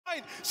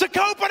So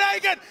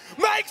Copenhagen,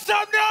 make some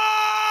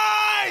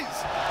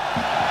noise!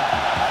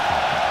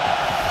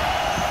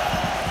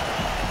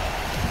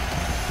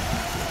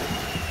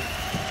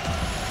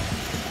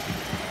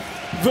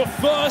 The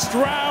first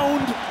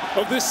round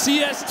of the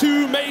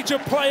CS2 major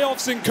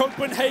playoffs in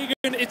Copenhagen.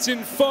 It's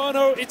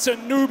Inferno, it's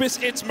Anubis,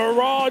 it's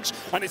Mirage,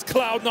 and it's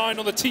Cloud9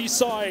 on the T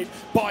side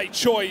by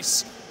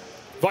choice.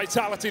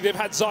 Vitality, they've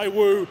had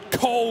ZywOo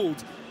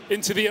cold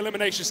into the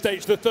elimination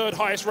stage, the third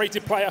highest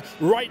rated player.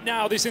 Right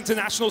now, this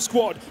international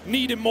squad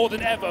need him more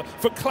than ever.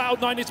 For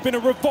Cloud9, it's been a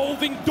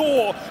revolving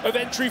door of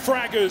entry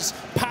fraggers.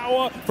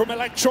 Power from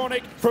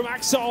Electronic, from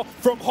Axel,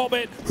 from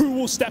Hobbit. Who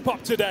will step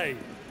up today?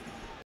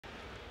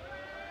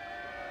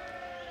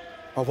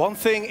 Well, one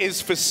thing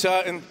is for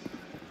certain,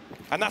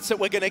 and that's that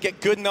we're going to get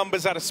good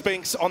numbers out of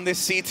Spinks on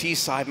this CT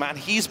side, man.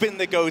 He's been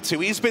the go-to.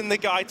 He's been the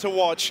guy to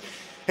watch.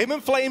 Him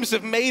and Flames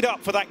have made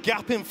up for that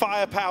gap in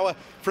firepower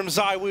from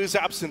ZywOo's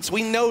absence.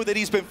 We know that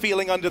he's been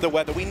feeling under the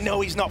weather. We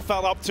know he's not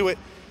felt up to it.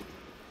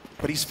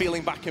 But he's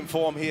feeling back in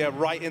form here,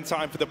 right in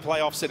time for the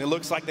playoffs, and it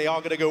looks like they are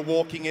going to go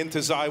walking into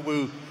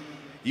ZywOo.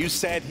 You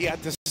said he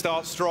had to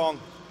start strong.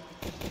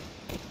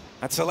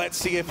 And so let's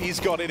see if he's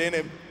got it in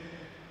him.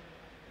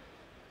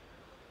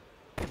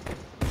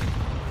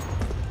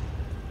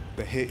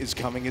 The hit is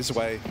coming his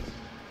way.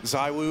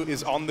 ZywOo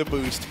is on the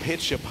boost.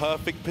 Pitch a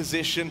perfect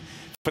position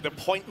for the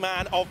point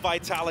man of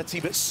Vitality,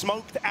 but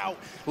smoked out,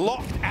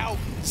 locked out.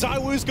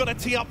 ZywOo's got to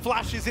tee up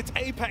flashes. It's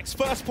Apex,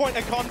 first point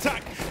of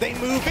contact. They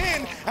move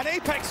in, and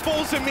Apex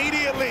falls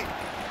immediately.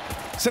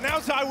 So now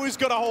ZywOo's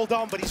got to hold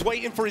on, but he's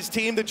waiting for his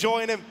team to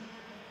join him.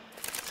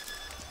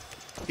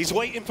 He's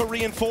waiting for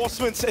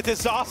reinforcements, a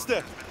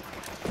disaster.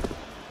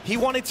 He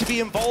wanted to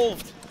be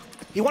involved.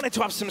 He wanted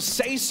to have some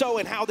say-so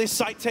in how this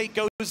site take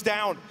goes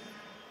down.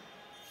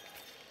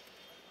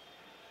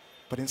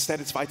 But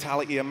instead, it's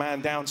Vitality, a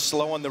man down,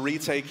 slow on the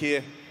retake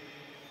here.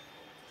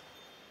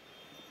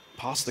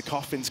 Past the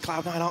coffins.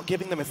 Cloud9 aren't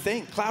giving them a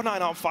thing.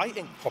 Cloud9 aren't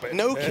fighting.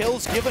 No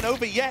kills given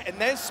over yet,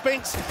 and there's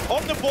Spinks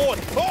on the board.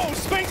 Oh,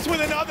 Spinks with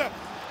another.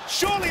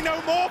 Surely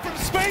no more from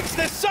Spinks.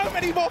 There's so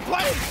many more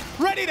players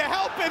ready to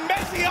help him.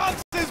 Messi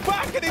answers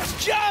back, and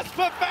it's just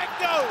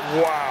perfecto.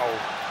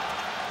 Wow.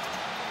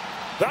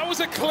 That was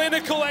a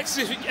clinical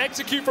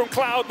execute from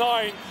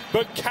Cloud9,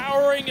 but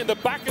cowering in the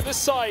back of the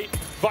site.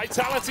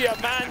 Vitality, a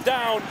man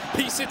down,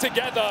 piece it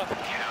together.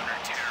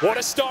 What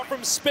a start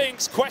from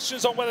Spinks.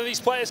 Questions on whether these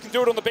players can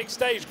do it on the big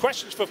stage.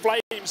 Questions for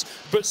Flames,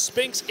 but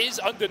Spinks is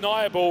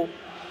undeniable.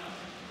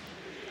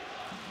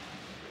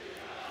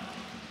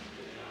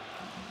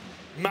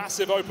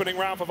 Massive opening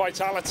round for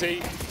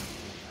Vitality.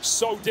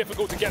 So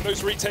difficult to get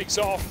those retakes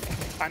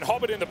off. And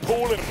Hobbit in the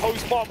pool in a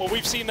post-plant, well,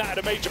 we've seen that at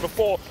a major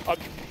before. A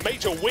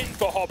major win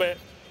for Hobbit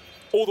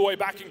all the way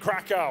back in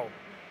Krakow.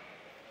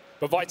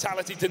 But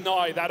Vitality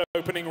deny that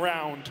opening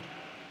round.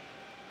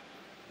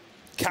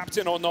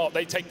 Captain or not,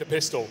 they take the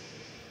pistol.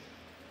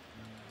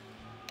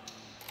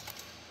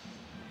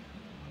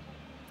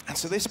 And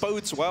so this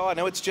bodes well. I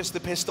know it's just the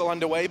pistol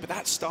underway, but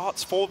that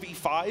starts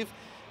 4v5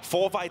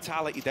 for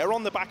Vitality. They're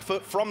on the back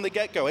foot from the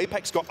get-go.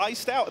 Apex got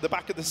iced out at the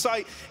back of the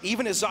site,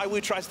 even as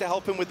ZywOo tries to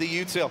help him with the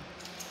util.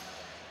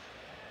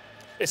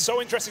 It's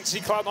so interesting to see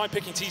Cloud9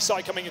 picking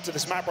T-side coming into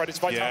this map, right? It's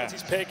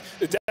Vitality's pick.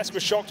 The desk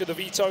was shocked at the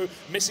veto.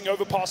 Missing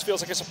overpass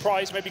feels like a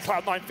surprise. Maybe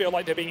Cloud9 feel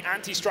like they're being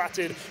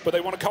anti-stratted, but they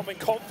want to come in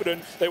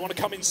confident. They want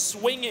to come in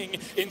swinging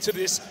into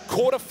this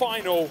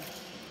quarterfinal.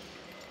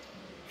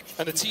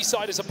 And the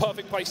T-side is a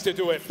perfect place to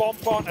do it. Bomb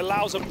plant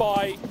allows a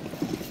buy.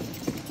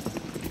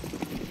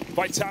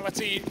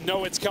 Vitality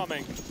know it's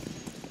coming.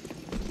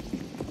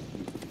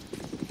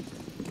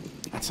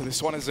 So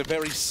this one is a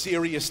very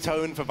serious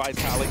tone for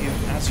Vitality.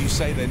 As you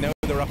say, they know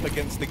they're up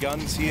against the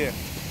guns here.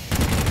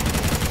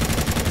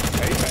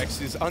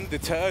 Apex is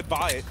undeterred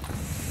by it,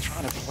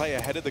 trying to play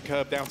ahead of the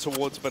curve down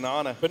towards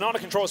Banana. Banana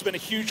control has been a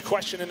huge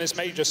question in this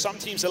major. Some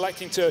teams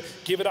electing to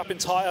give it up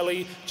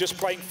entirely, just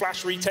playing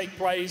flash retake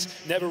plays,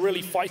 never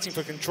really fighting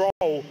for control.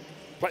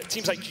 But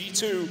teams like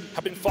G2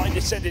 have been fine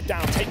to send it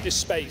down, take this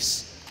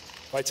space.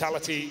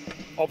 Vitality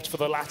opt for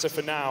the latter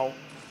for now.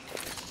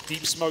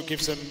 Deep smoke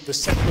gives them the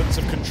semblance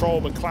of control,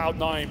 but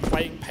Cloud9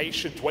 playing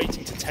patient,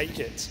 waiting to take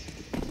it.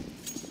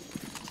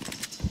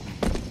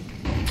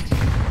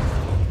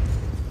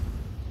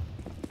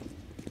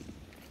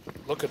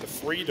 Look at the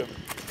freedom.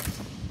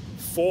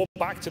 4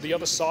 back to the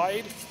other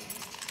side.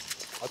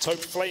 Let's hope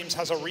Flames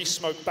has a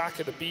re-smoke back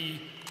at the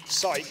B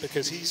site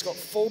because he's got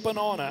full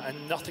Banana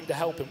and nothing to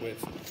help him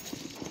with.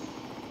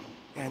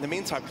 Yeah, in the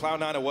meantime,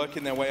 Cloud9 are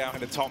working their way out in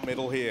the top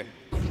middle here.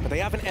 But they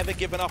haven't ever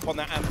given up on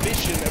that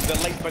ambition of the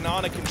late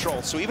Banana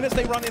control. So even as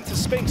they run into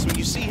Spinks, when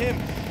you see him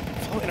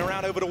floating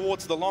around over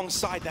towards the long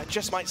side, that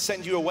just might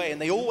send you away.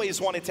 And they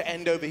always wanted to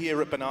end over here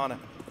at Banana.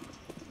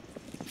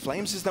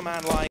 Flames is the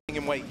man lying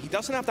in wait. He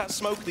doesn't have that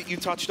smoke that you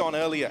touched on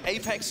earlier.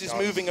 Apex is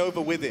moving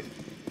over with it.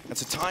 And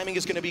so timing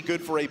is going to be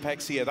good for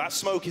Apex here. That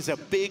smoke is a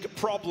big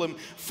problem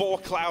for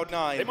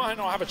Cloud9. They might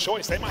not have a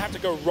choice. They might have to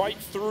go right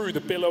through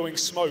the billowing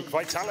smoke.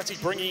 Vitality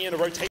bringing in a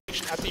rotation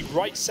at the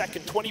right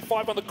second.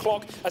 25 on the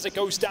clock as it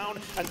goes down,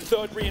 and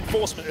third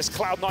reinforcement as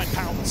Cloud9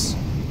 pounds.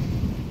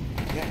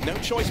 Yeah, no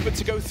choice but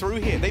to go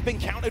through here. They've been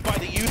countered by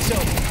the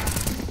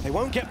util. They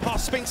won't get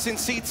past Spinks in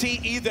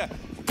CT either.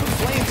 The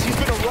Flames, he's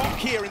been a rock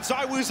here in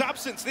ZywOo's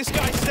absence. This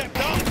guy stepped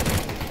up.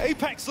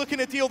 Apex looking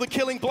to deal the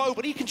killing blow,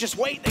 but he can just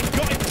wait. They've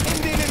got him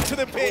pinned in into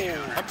the pit.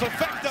 And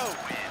Perfecto,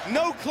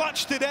 no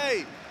clutch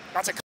today.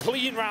 That's a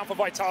clean round for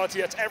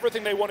Vitality. That's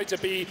everything they wanted to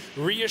be.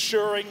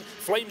 Reassuring.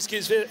 Flames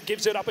gives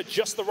it up at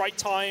just the right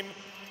time.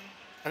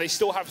 And they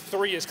still have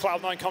 3 as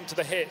Cloud9 come to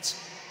the hit.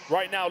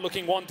 Right now,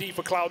 looking 1D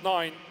for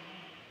Cloud9.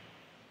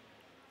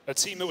 A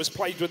team that was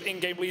plagued with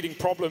in-game leading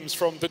problems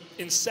from the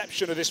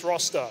inception of this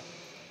roster.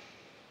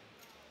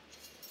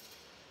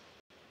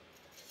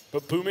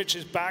 But Boomich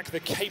is back,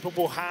 the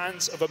capable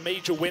hands of a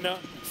major winner,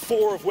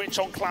 4 of which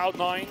on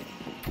Cloud9.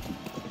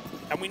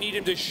 And we need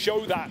him to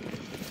show that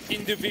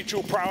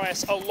individual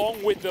prowess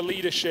along with the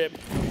leadership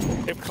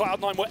if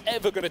Cloud9 were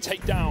ever going to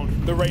take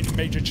down the reigning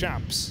major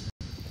champs.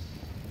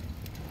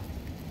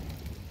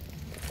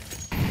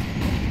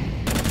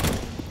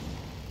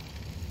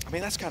 I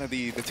mean, that's kind of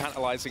the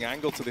tantalizing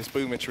angle to this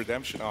Boomich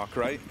redemption arc,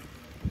 right?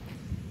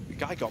 The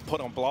guy got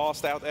put on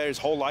blast out there, his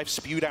whole life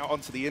spewed out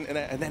onto the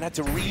internet, and then had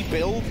to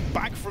rebuild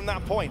back from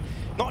that point.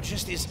 Not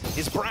just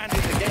his brand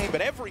in the game,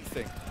 but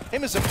everything.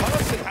 Him as a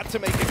person had to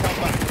make a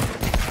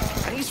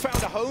comeback. And he's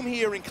found a home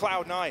here in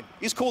Cloud9.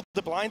 He's called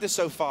the blindest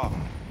so far.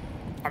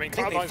 I mean,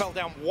 Cloud9 fell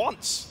down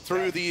once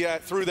through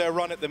through their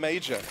run at the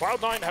major.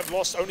 Cloud9 have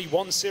lost only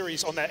 1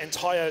 series on their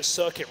entire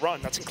circuit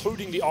run. That's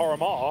including the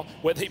RMR,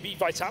 where they beat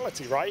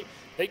Vitality, right?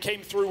 They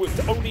came through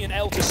with only an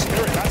L to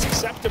Spirit. That's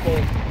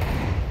acceptable.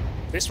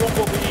 This one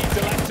will be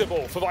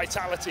delectable for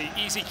Vitality.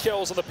 Easy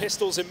kills on the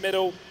pistols in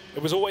middle.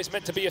 It was always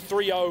meant to be a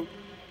 3-0.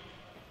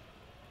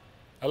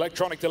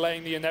 Electronic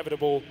delaying the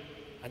inevitable.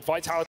 And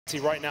Vitality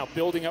right now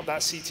building up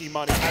that CT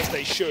money as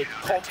they should.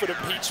 Confident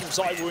peaks from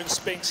ZywOo and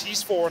Spinks.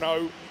 He's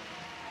 4-0.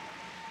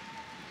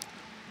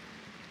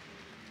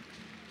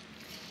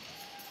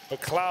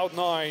 But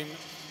Cloud9,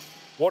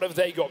 what have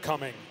they got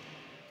coming?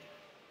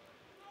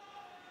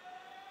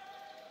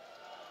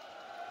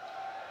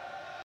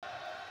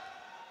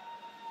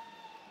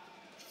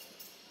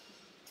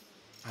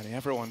 I mean,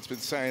 everyone's been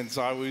saying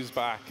ZywOo's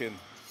back, and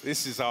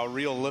this is our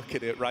real look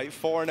at it, right?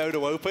 4-0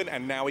 to open,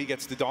 and now he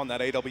gets to don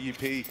that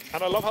AWP.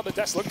 And I love how the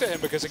devs looked at him,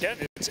 because again,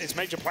 it's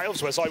major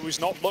playoffs where ZywOo's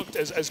not looked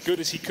as good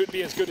as he could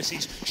be, as good as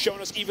he's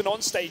shown us even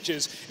on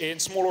stages in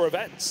smaller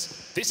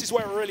events. This is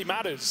where it really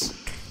matters.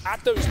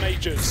 At those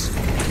majors,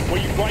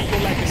 where you write your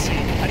legacy,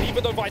 and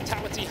even though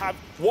Vitality have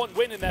 1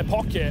 win in their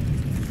pocket,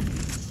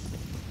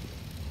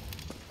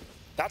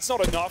 that's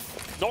not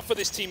enough. Not for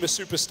this team of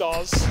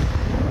superstars.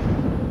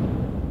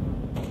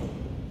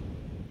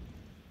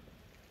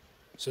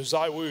 So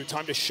ZywOo,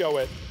 time to show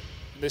it.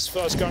 In this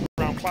first gun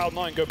round,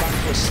 Cloud9 go back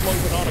to a slow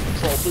banana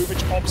control.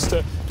 Boomich opts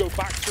to go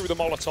back through the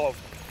Molotov,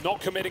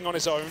 not committing on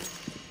his own.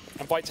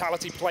 And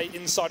Vitality play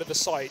inside of the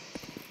site.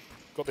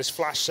 Got this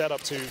flash set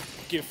up to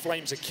give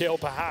Flames a kill,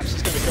 perhaps.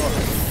 He's going to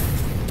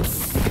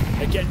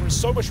go. Again,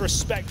 so much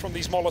respect from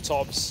these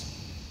Molotovs.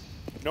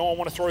 No one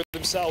want to throw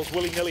themselves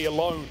willy-nilly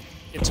alone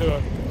into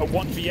a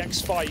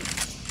 1vx fight.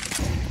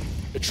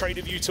 The trade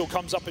of util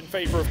comes up in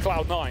favor of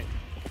Cloud9.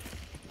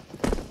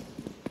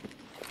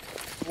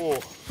 Whoa.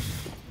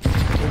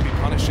 Could be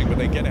punishing, but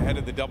they get ahead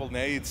of the double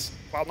nades.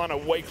 Cloud9 are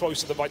way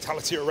closer than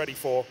Vitality are ready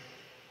for.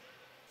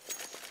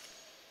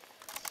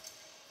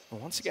 Well,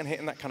 once again,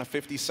 hitting that kind of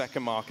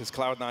 50-second mark as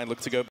Cloud9 look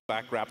to go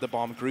back, grab the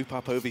bomb, group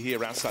up over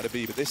here outside of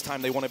B, but this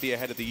time they want to be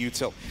ahead of the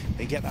util.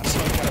 They get that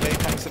smoke out of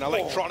Apex, and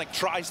Electronic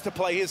tries to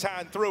play his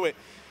hand through it.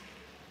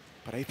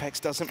 But Apex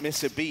doesn't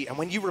miss a beat, and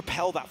when you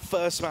repel that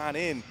first man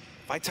in,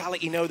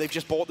 Vitality know they've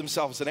just bought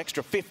themselves an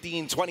extra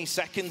 15, 20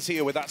 seconds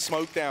here with that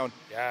smoke down.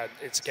 Yeah,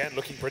 it's again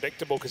looking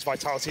predictable because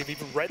Vitality have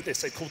even read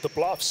this. They called the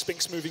bluff.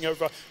 Spinks moving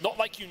over, not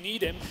like you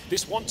need him.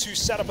 This 1-2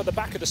 setup at the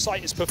back of the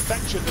site is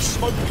perfection. The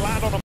smoke can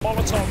land on a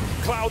Molotov.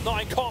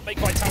 Cloud9 can't make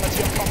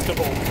Vitality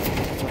uncomfortable.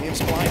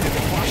 Flames blinded,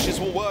 the flashes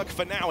will work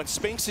for now, and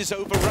Spinks is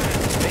overran.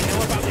 They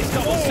know about this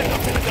double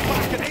setup in at the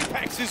back, and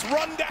Apex is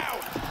run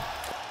down.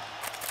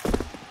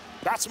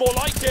 That's more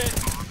like it.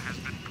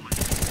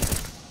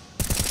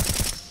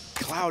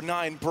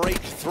 Cloud9 break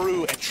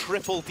through a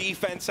triple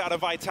defense out of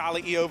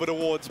Vitality over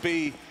towards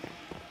B.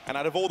 And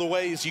out of all the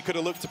ways you could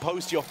have looked to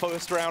post your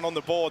first round on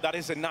the board, that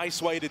is a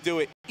nice way to do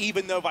it.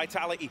 Even though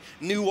Vitality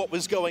knew what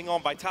was going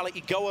on,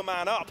 Vitality go a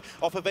man up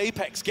off of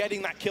Apex,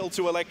 getting that kill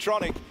to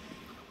Electronic.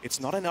 It's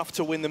not enough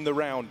to win them the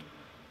round.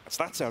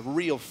 So that's a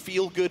real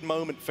feel-good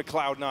moment for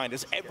Cloud9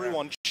 as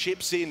everyone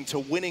chips in to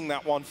winning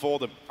that one for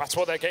them. That's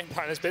what their game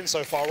plan has been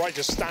so far, right?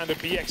 Just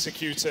standard B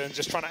executor and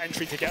just trying to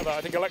entry together.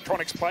 I think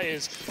Electronic's play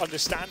is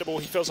understandable.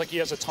 He feels like he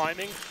has a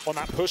timing on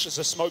that push as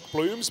the smoke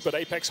blooms, but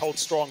Apex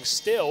holds strong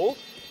still.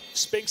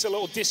 Spinks a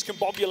little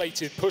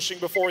discombobulated, pushing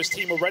before his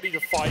team are ready to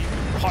fight,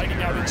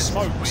 hiding out in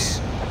smokes.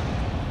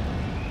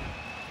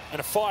 And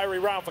a fiery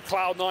round for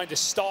Cloud9 to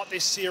start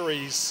this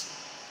series.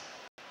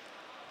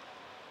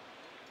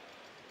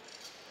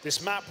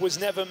 This map was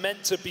never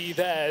meant to be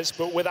theirs,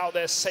 but without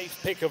their safe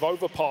pick of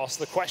Overpass,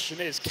 the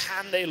question is,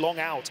 can they long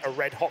out a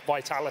red-hot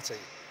Vitality?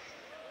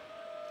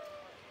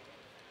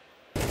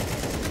 I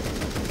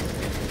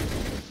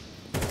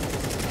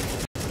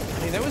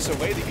mean, there was a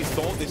way that you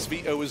thought this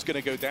veto was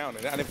going to go down,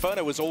 and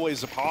Inferno was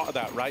always a part of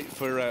that, right,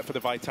 for the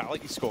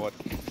Vitality squad.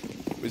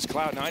 It was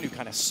Cloud9 who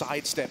kind of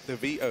sidestepped the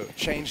veto,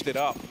 changed it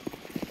up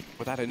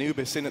with that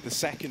Anubis in at the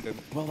second,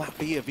 and will that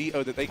be a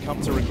veto that they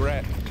come to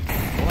regret?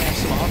 We'll have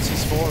some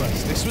answers for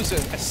us. This was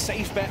a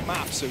safe bet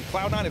map, so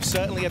Cloud9 have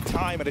certainly had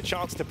time and a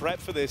chance to prep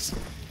for this.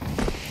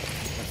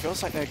 It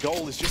feels like their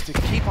goal is just to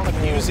keep on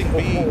abusing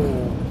B.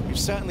 We've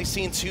certainly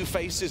seen two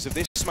faces of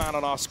this man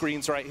on our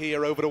screens right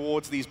here over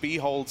towards these B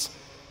holds.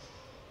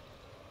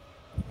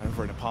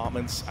 Over in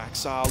apartments,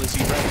 Axal, is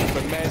he ready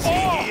for Mezzi?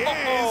 Oh! He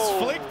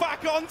is! Flick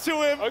back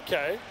onto him!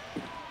 Okay.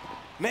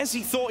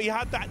 Mezzi thought he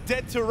had that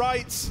dead to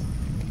rights.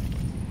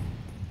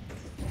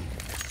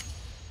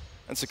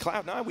 And so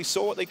Cloud9, we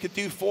saw what they could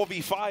do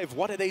 4v5.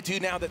 What do they do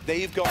now that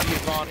they've got the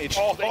advantage?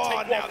 Oh,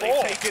 now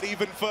they take it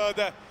even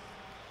further.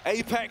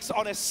 Apex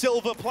on a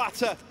silver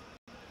platter.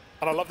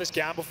 And I love this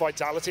gamble for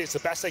Vitality. It's the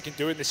best they can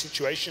do in this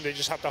situation. They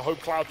just have to hope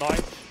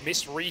Cloud9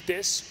 misread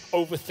this,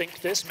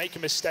 overthink this, make a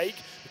mistake.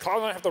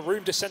 Cloud9 have the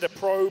room to send a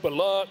probe, a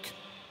lurk,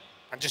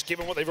 and just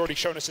given what they've already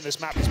shown us in this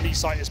map, this B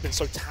site has been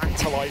so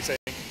tantalizing.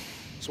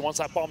 So once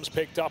that bomb's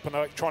picked up and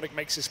Electronic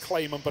makes his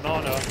claim on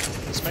Banana,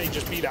 this may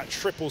just be that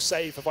triple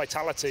save for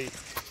Vitality.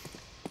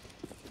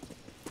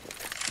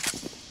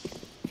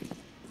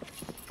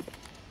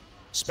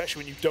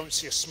 Especially when you don't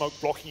see a smoke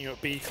blocking you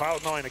at B.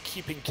 Cloud9 are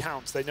keeping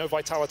count. They know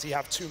Vitality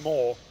have two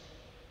more.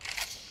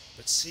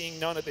 But seeing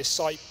none at this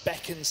site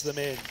beckons them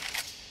in.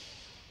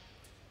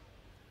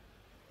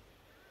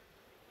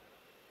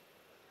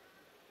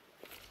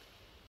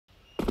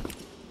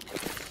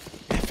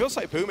 It feels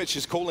like Boomich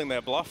is calling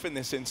their bluff in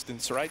this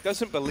instance, right?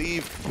 Doesn't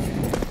believe,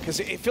 because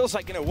it feels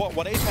like, you know,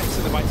 what Apex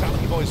and the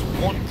Vitality boys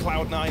want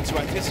Cloud9 to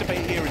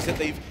anticipate here is that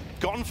they've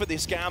gone for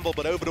this gamble,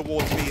 but over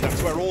towards B.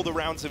 That's where all the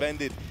rounds have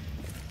ended.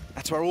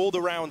 That's where all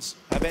the rounds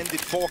have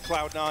ended for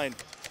Cloud9.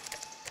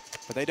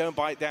 But they don't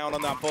bite down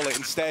on that bullet.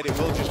 Instead, it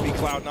will just be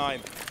Cloud9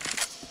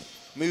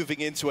 moving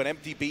into an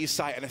empty B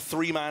site and a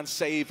three-man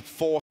save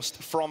forced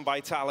from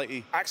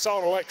Vitality. Axal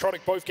and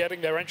Electronic both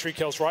getting their entry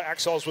kills, right?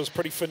 Axal's was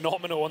pretty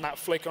phenomenal on that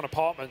flick on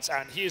Apartments,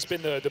 and he has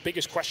been the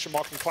biggest question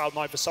mark in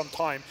Cloud9 for some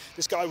time.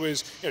 This guy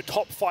was, you know,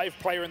 top 5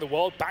 player in the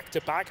world,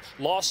 back-to-back.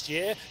 Last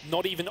year,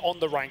 not even on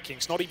the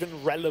rankings, not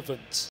even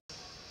relevant.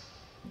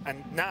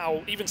 And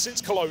now, even since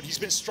Cologne, he's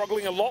been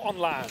struggling a lot on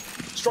LAN,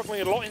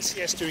 struggling a lot in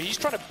CS2. He's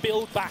trying to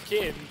build back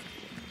in,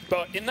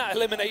 but in that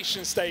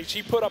elimination stage,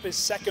 he put up his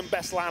second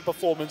best LAN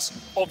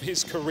performance of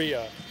his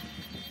career.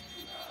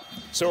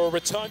 So a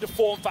return to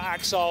form for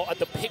Axal at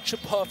the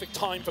picture-perfect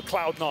time for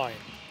Cloud9.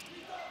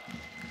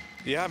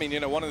 Yeah, I mean, you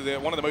know, one of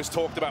the most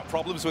talked about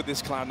problems with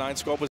this Cloud9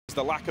 squad was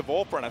the lack of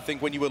AWPer, and I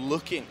think when you were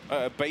looking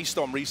based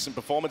on recent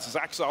performances,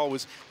 Axal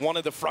was one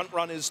of the front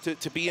runners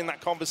to be in that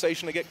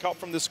conversation to get cut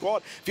from the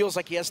squad. Feels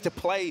like he has to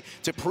play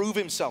to prove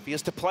himself. He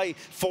has to play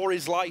for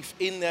his life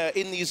in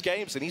these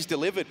games, and he's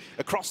delivered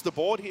across the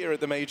board here at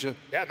the Major.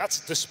 Yeah, and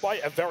that's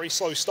despite a very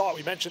slow start.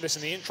 We mentioned this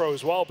in the intro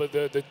as well, but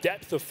the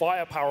depth of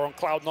firepower on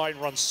Cloud9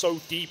 runs so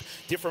deep.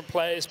 Different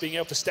players being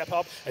able to step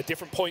up at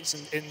different points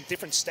in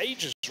different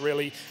stages,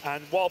 really.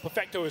 And while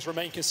Perfecto has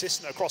remained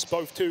consistent across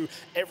both two,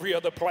 every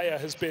other player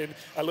has been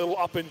a little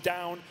up and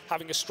down,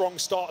 having a strong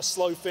start, a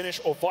slow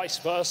finish, or vice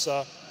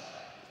versa.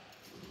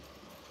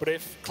 But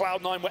if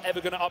Cloud9 were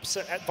ever going to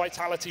upset at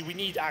Vitality, we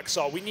need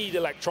Axal, we need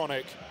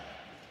Electronic.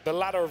 The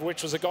latter of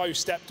which was a guy who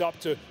stepped up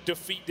to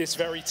defeat this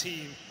very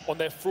team on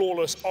their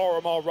flawless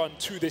RMR run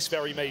to this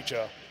very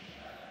major.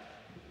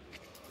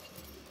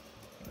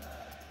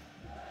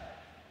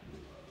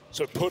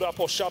 So put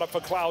up or shut up for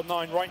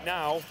Cloud9 right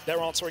now.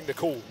 They're answering the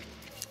call.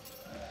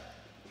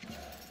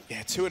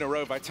 Yeah, 2 in a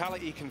row.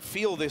 Vitality can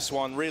feel this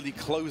one really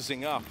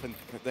closing up, and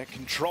their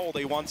control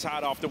they once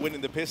had after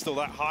winning the pistol,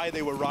 that high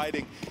they were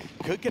riding,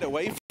 could get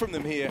away from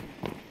them here.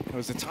 There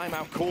was a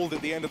timeout called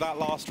at the end of that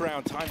last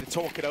round. Time to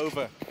talk it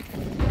over.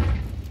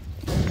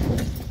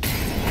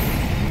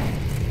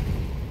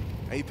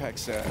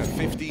 Apex, a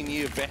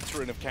 15-year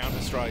veteran of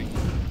Counter-Strike.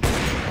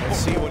 Let's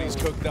see what he's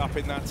cooked up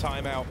in that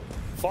timeout.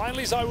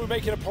 Finally, ZywOo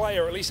making a play,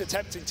 or at least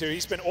attempting to.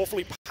 He's been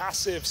awfully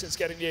passive since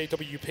getting the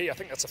AWP. I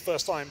think that's the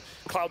first time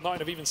Cloud9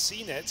 have even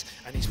seen it.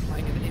 And he's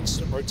playing an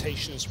instant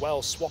rotation as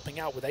well, swapping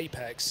out with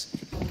Apex.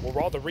 Or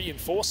rather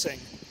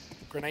reinforcing.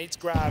 Grenades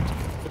grabbed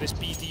for this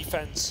B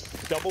defense.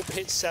 Double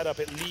pit setup,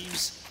 it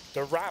leaves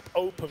the wrap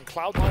open.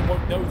 Cloud9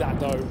 won't know that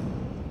though.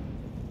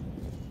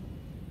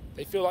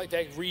 They feel like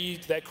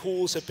their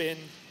calls have been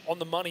on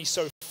the money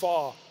so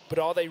far, but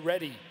are they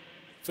ready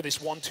for this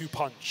 1-2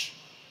 punch?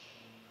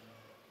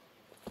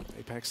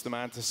 Apex the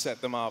man to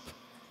set them up.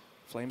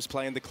 Flames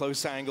playing the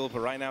close angle, but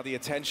right now the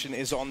attention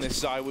is on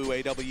this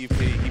ZywOo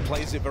AWP. He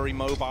plays it very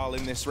mobile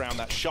in this round.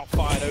 That shot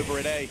fired over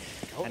at A,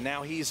 and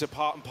now he's a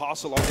part and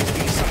parcel on this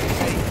B side.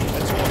 A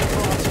tour de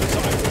France for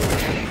ZywOo.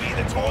 Can he be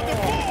the tour de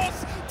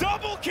force?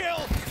 Double kill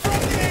from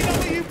the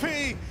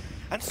AWP.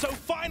 And so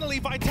finally,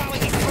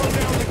 Vitality throw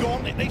down the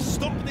gauntlet. They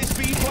stop this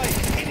B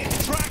play in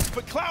its tracks,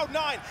 but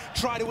Cloud9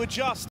 try to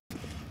adjust,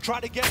 try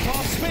to get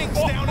past Spinks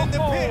down in the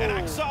pit, and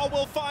Axel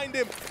will find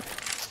him.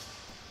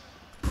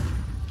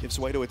 Gives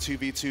way to a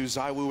 2v2,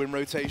 ZywOo in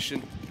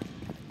rotation.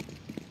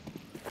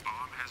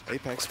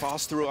 Apex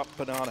fast through up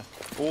Banana,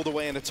 all the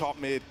way into top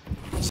mid.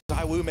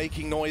 ZywOo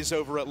making noise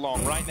over at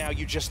long. Right now,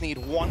 you just need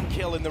one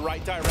kill in the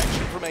right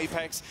direction from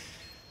Apex,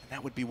 and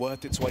that would be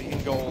worth its weight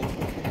in gold.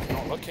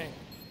 Not looking.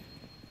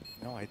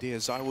 No idea.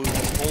 ZywOo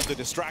has pulled the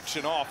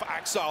distraction off.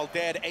 Axel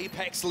dead.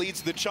 Apex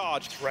leads the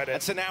charge. And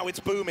so now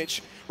it's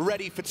Boomich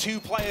ready for two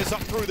players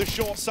up through the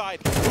short side.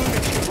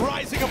 Boomich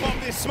rising above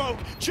this smoke.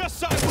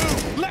 Just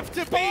ZywOo left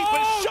to beat,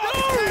 but shot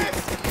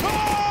missed.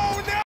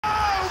 Oh no!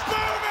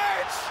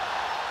 Boomich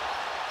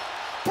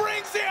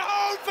brings it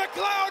home for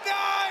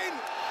Cloud9.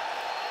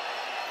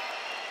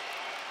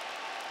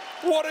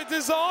 What a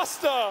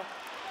disaster!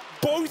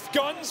 Both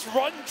guns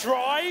run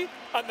dry,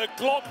 and the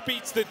Glock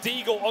beats the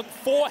Deagle. On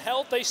 4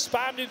 health, they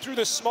spammed in through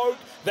the smoke.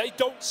 They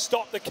don't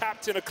stop the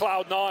captain of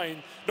Cloud9.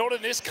 Not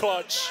in this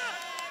clutch.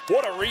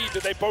 What a read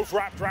that they both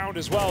wrapped round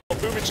as well.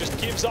 Boomich just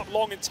gives up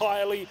long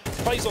entirely,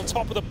 plays on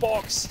top of the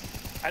box,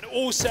 and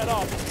all set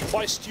up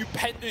by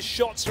stupendous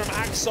shots from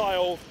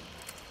Axile.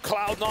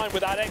 Cloud9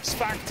 with that X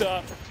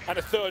factor and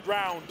a 3rd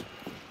round.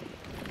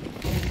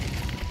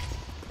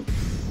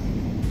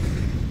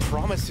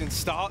 Promising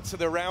start to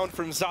the round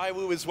from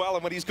ZywOo as well,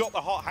 and when he's got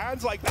the hot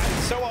hands like that,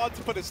 it's so hard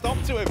to put a stop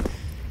to him.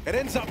 It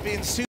ends up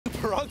being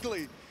super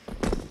ugly.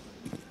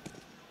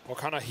 What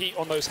kind of heat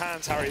on those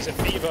hands, Harry? Is it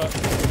fever?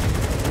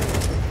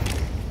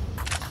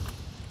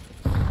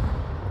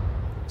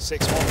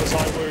 6-1 for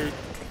ZywOo.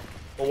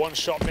 A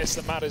one-shot miss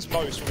that matters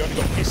most. We've only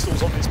got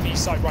pistols on this B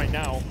side right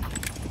now.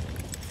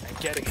 And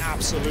getting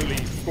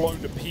absolutely blown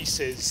to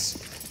pieces.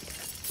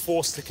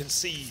 Forced to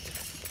concede.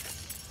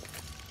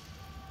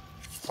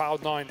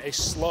 Cloud9, a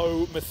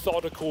slow,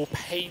 methodical,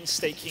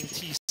 painstaking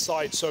T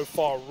side so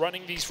far,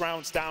 running these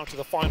rounds down to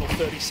the final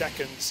 30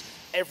 seconds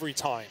every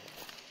time.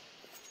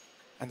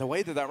 And the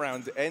way that that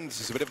round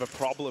ends is a bit of a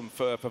problem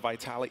for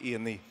Vitality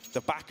and the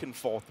back and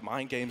forth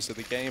mind games of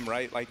the game,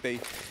 right? Like, they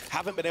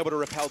haven't been able to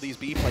repel these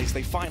B plays.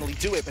 They finally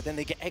do it, but then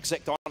they get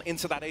execed on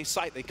into that A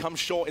site. They come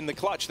short in the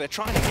clutch. They're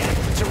trying to get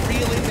to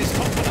reel in this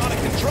top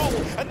Banana control,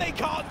 and they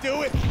can't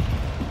do it.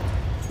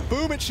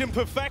 Boomich and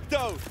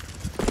Perfecto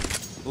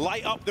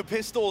light up the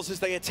pistols as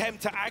they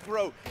attempt to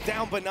aggro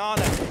down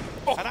Banana.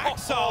 And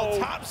Axel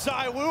taps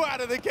ZywOo out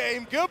of the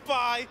game.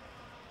 Goodbye.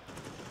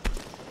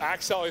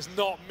 Axel is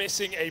not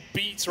missing a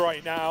beat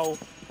right now.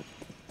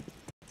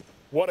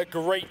 What a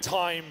great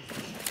time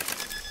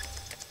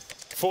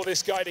for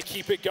this guy to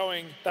keep it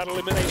going. That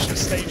Elimination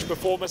Stage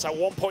performance at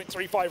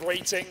 1.35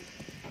 rating.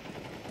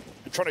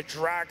 And trying to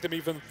drag them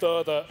even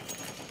further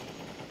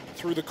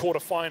through the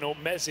quarterfinal.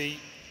 Mezzi,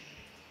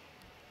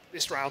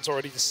 this round's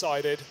already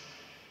decided.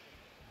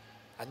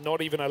 And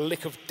not even a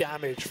lick of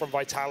damage from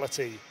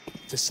Vitality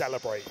to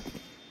celebrate.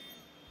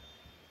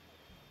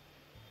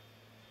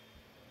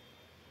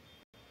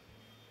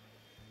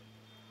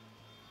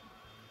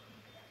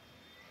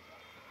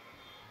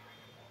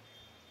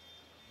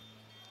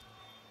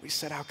 We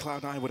said how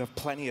Cloud9 would have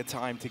plenty of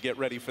time to get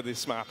ready for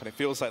this map, and it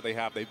feels like they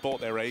have. They bought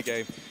their A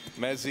game.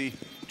 Mezzi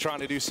trying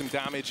to do some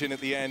damage in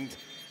at the end.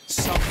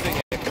 Something,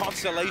 a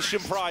consolation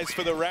prize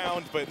for the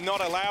round, but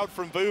not allowed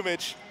from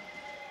Boomich.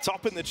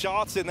 Topping the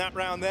charts in that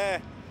round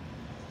there.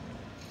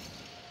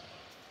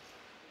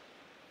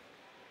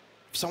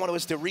 If someone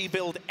was to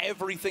rebuild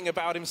everything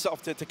about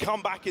himself to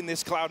come back in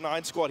this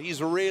Cloud9 squad,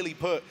 he's really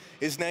put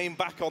his name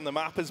back on the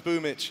map as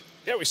Boomich.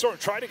 Yeah, we saw him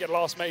try to get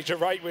last major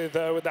right with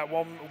that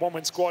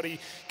one-win squad. He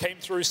came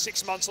through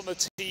 6 months on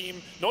the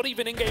team, not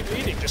even in-game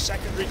leading, just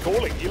secondary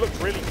calling. He looked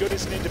really good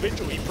as an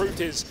individual. He proved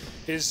his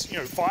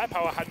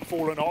firepower hadn't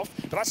fallen off,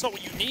 but that's not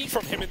what you need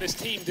from him in this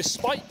team.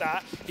 Despite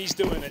that, he's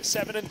doing it.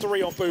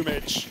 7-3 on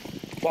Boomich,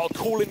 while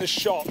calling the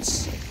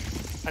shots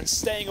and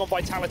staying on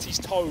Vitality's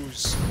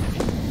toes.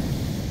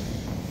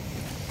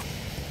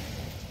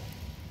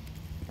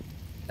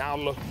 Now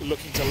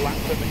looking to lap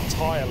them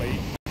entirely.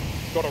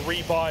 Got a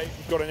rebuy,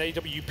 we've got an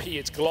AWP,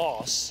 it's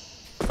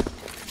Glass.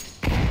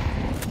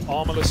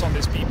 Armorless on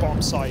this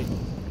B-bomb site.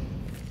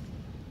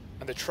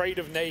 And the trade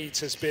of nades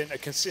has been a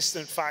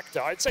consistent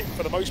factor. I'd say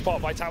for the most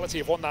part, Vitality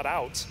have won that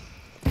out.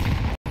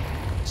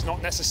 It's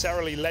not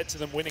necessarily led to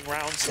them winning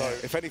rounds, though.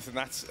 If anything,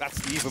 that's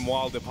the even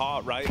wilder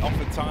part, right?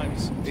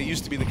 Oftentimes, it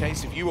used to be the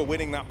case, if you were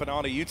winning that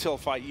Banana util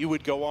fight, you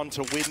would go on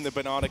to win the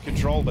Banana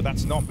control, but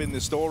that's not been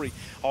the story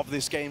of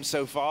this game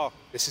so far.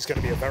 This is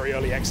going to be a very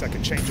early X that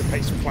can change the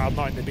pace for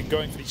Cloud9. They've been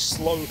going for these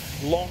slow,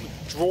 long,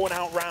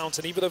 drawn-out rounds,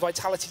 and even though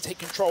Vitality take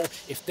control,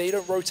 if they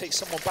don't rotate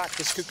someone back,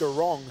 this could go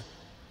wrong.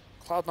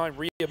 Cloud9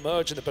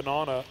 re-emerge in the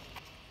Banana,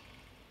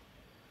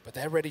 but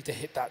they're ready to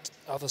hit that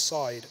other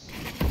side.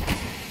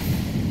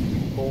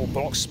 Ball,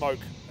 block smoke.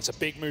 That's a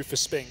big move for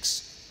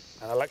Spinks.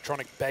 And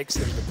Electronic begs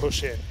them to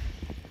push in.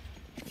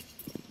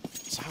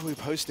 ZywOo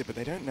posted, but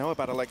they don't know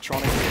about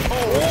Electronic.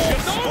 Oh,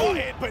 just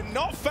spotted, but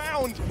not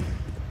found.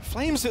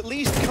 Flames at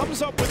least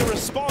comes up with a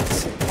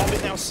response.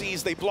 Hobbit now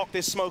sees they block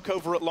this smoke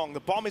over at long. The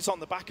bomb is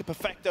on the back of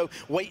Perfecto,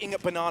 waiting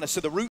at Banana.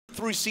 So the route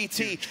through CT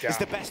is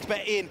the best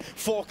bet in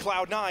for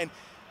Cloud9.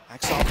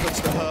 Axel puts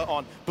the hurt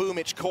on.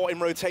 Boomich caught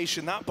in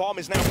rotation. That bomb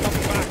is now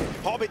coming back.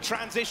 Hobbit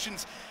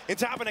transitions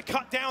into having to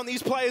cut down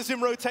these players in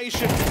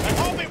rotation. And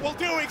Hobbit will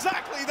do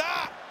exactly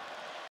that.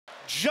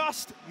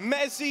 Just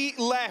Mezzy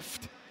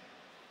left.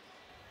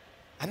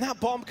 And that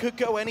bomb could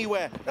go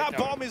anywhere. That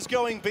bomb is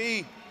going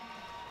B.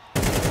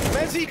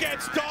 Mezzy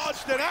gets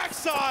dodged, and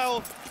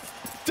Axel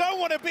don't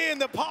want to be in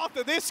the path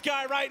of this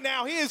guy right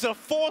now. He is a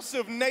force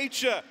of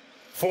nature.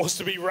 Force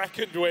to be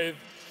reckoned with,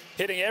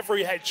 hitting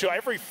every headshot,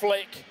 every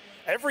flick,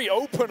 every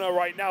opener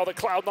right now that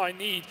Cloud9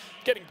 need,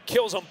 getting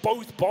kills on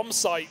both bomb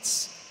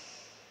sites.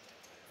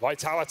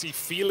 Vitality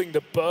feeling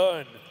the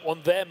burn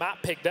on their map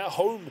pick, their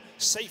home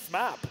safe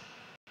map.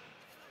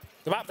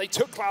 The map they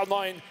took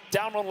Cloud9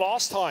 down on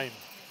last time.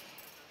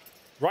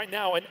 Right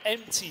now, an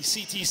empty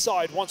CT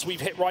side once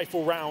we've hit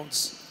rifle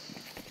rounds.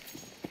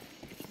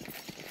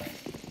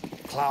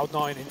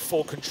 Cloud9 in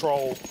full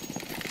control.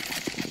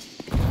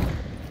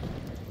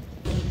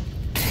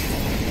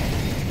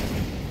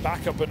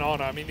 Back up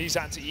Banana. I mean, these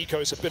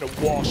anti-ecos have been a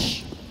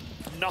wash.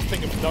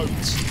 Nothing of note.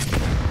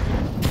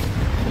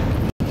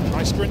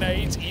 Nice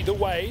grenades either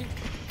way.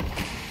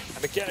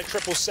 And again, a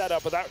triple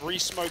setup, but that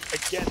re-smoke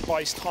again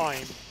buys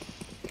time.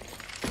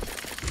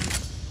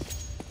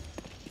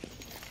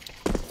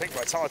 I think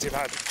Vitality have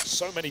had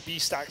so many B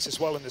stacks as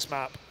well in this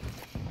map.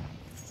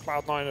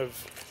 Cloud9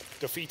 have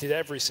defeated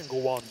every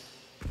single one.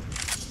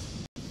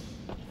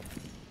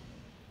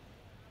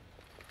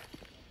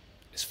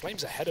 His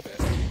Flames ahead of it.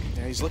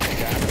 Yeah, he's looking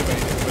to activate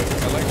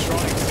it, but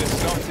Electronics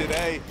just not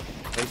today.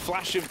 They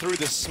flash him through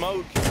the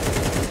smoke.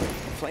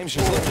 Flames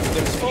just looking for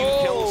those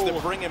few kills that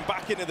bring him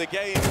back into the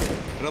game.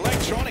 But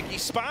Electronic, he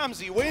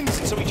spams, he wins,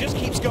 and so he just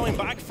keeps going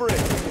back for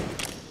it.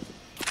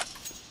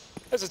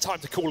 There's a time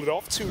to call it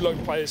off. 2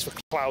 lone players for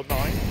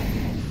Cloud9.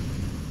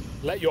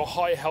 Let your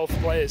high health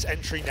players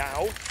entry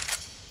now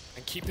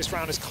and keep this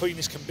round as clean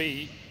as can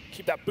be.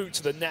 Keep that boot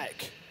to the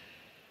neck.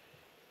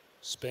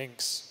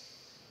 Spinks,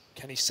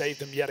 can he save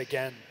them yet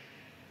again?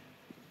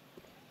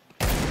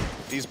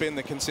 He's been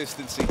the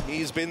consistency.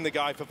 He's been the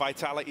guy for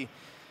Vitality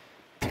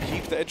to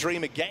keep their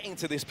dream of getting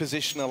to this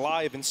position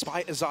alive in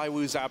spite of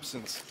ZywOo's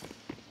absence.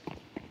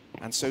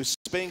 And so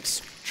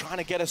Spinks trying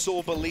to get us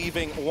all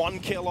believing. 1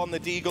 kill on the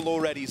Deagle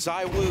already.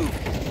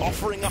 ZywOo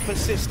offering up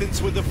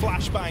assistance with the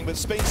flashbang, but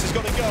Spinks is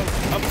going to go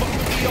above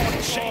and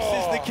beyond,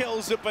 chases the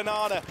kills at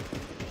Banana,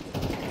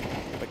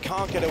 but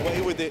can't get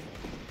away with it.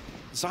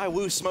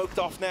 ZywOo smoked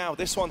off now.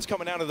 This one's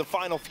coming out of the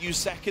final few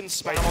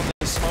seconds. Spam on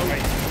the smoke.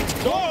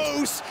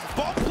 Close!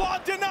 Bomb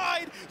plot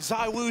denied!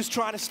 ZywOo's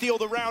trying to steal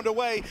the round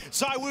away.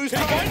 ZywOo's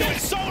trying to do it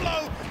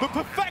solo, but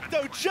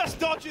Perfecto just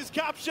dodges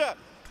capture.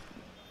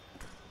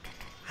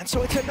 And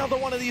so it's another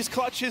one of these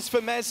clutches for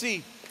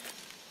Mezzy.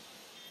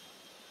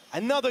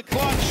 Another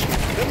clutch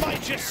that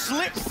might just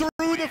slip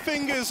through the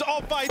fingers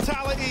of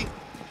Vitality.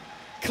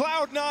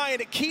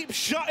 Cloud9 keeps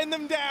shutting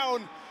them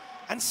down.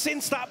 And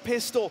since that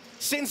pistol,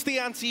 since the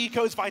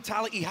anti-ecos,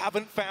 Vitality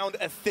haven't found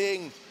a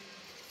thing.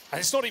 And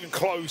it's not even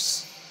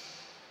close.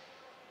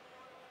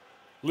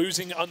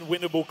 Losing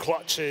unwinnable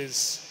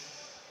clutches.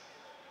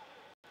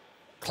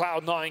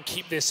 Cloud9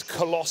 keep this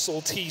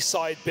colossal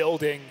T-side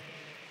building.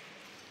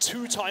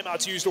 2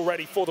 timeouts used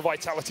already for the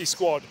Vitality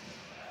squad.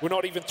 We're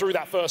not even through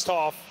that first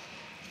half.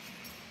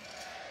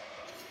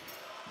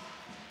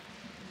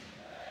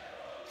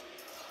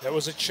 There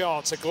was a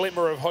chance, a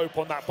glimmer of hope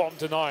on that bomb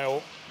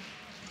denial.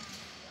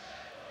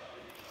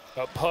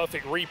 A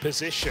perfect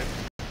reposition.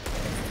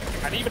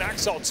 And even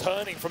Axel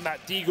turning from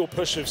that Deagle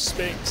push of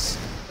Spinks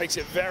makes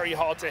it very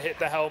hard to hit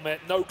the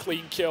helmet. No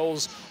clean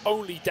kills,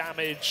 only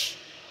damage.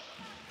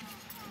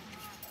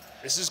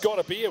 This has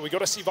got to be it. We've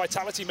got to see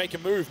Vitality make a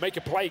move, make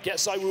a play, get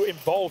ZywOo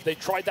involved. They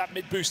tried that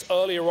mid boost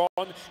earlier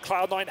on.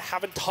 Cloud9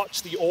 haven't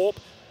touched the AWP.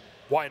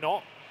 Why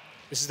not?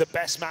 This is the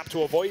best map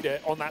to avoid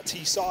it on that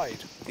T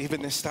side.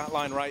 Even this stat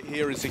line right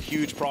here is a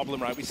huge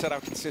problem, right? We said how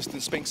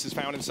consistent Spinks has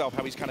found himself,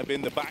 how he's kind of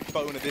been the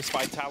backbone of this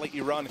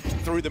Vitality run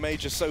through the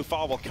majors so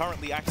far. Well,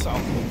 currently Axel,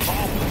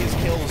 half of his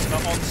kills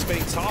are on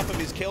Spinks, half of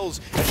his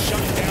kills are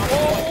shutting down the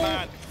one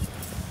man.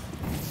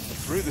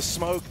 Through the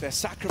smoke, they're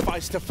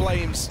sacrificed to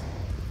Flames.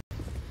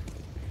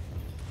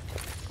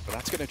 But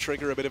that's going to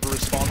trigger a bit of a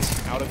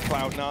response out of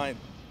Cloud9.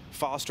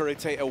 Fast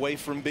rotate away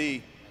from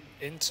B.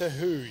 Into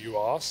who, you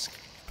ask?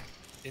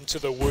 Into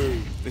the Woo.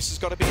 This has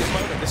got to be his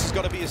moment. This has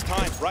got to be his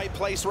time. Right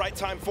place, right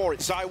time for it.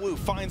 ZywOo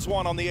finds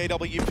one on the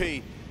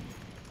AWP.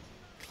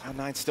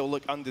 Cloud9 still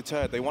look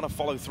undeterred. They want to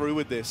follow through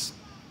with this.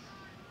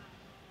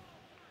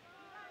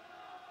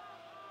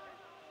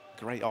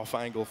 Great off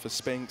angle for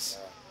Spinks.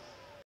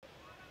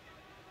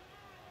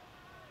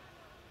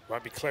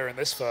 Won't be clearing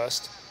this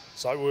first.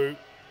 ZywOo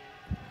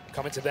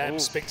coming to them. Ooh.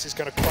 Spinks is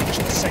going to crunch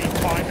at the same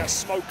time. That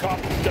smoke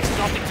up does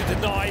nothing to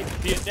deny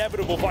the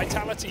inevitable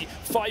Vitality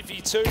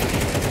 5v2.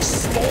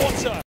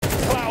 Slaughter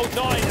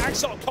Cloud9.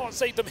 Axel can't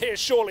save them here,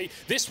 surely.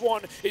 This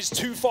one is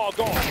too far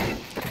gone.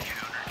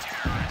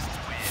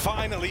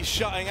 Finally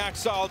shutting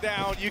Axile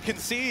down. You can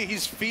see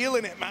he's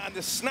feeling it, man.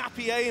 The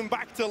snappy aim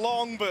back to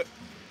long, but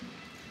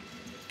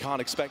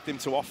can't expect him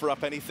to offer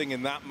up anything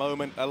in that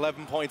moment.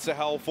 11 points of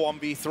health,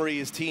 1v3,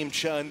 his team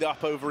churned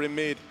up over in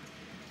mid.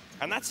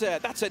 And that's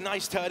a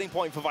nice turning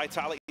point for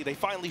Vitality. They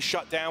finally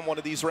shut down one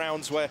of these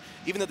rounds where,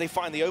 even though they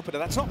find the opener,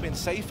 that's not been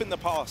safe in the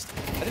past.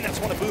 I think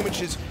that's one of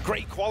Boomic's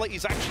great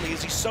qualities, actually,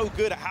 is he's so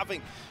good at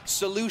having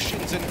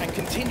solutions and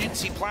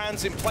contingency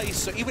plans in place.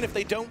 So even if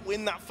they don't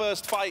win that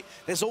first fight,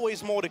 there's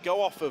always more to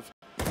go off of.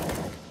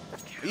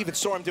 We even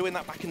saw him doing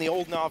that back in the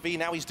old Na'Vi.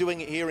 Now he's doing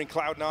it here in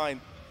Cloud9.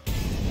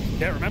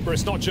 Yeah, remember,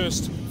 it's not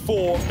just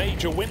 4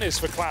 major winners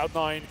for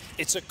Cloud9.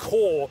 It's a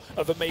core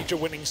of a major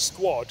winning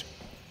squad.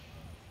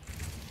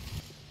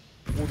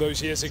 All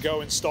those years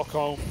ago in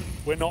Stockholm,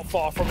 we're not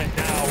far from it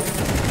now.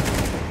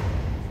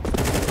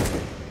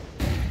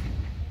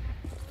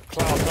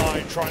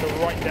 Cloud9 trying to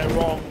right their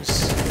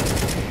wrongs.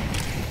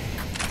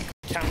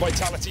 Can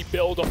Vitality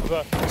build off of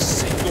a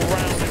single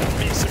round in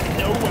the midst of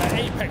nowhere?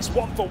 Apex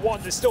 1 for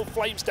 1, there's still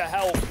Flames to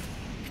help.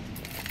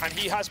 And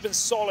he has been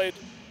solid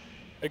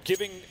at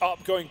giving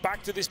up, going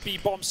back to this B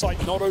bomb site,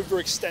 not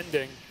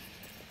overextending.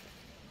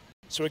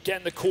 So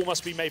again, the call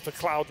must be made for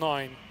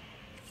Cloud9.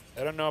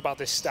 I don't know about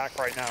this stack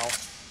right now.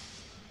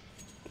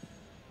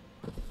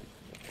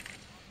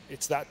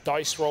 It's that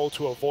dice roll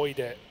to avoid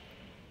it.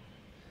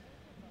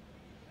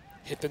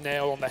 Hit the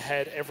nail on the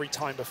head every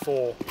time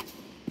before.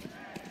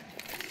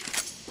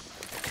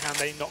 Can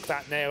they knock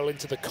that nail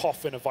into the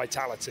coffin of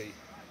Vitality?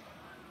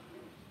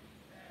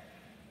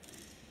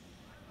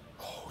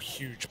 Oh,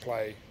 huge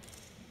play.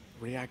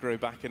 Re-aggro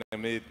back in the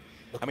mid.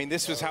 I mean,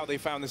 this was how they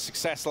found the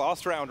success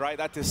last round, right?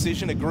 That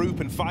decision to group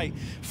and fight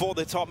for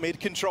the top mid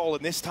control,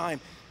 and this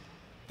time,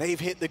 they've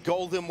hit the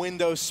golden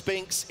window.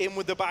 Spinks in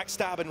with the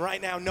backstab, and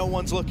right now no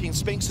one's looking.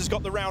 Spinks has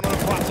got the round on a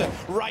platter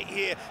right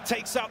here,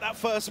 takes out that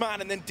first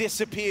man and then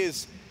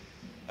disappears.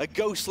 A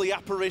ghostly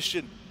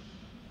apparition.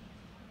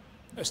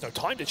 There's no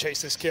time to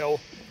chase this kill,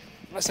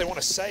 unless they want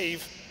to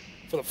save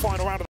for the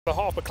final round of the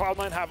half, but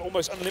Cloud9 have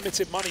almost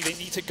unlimited money. They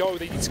need to go,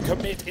 they need to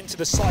commit into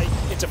the site,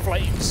 into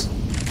Flames.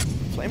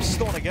 Flames is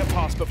still want to get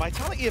past, but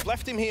Vitality have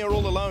left him here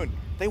all alone.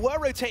 They were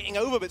rotating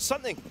over, but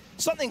something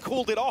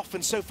called it off,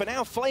 and so for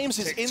now, Flames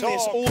is in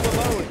this all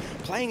alone,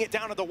 playing it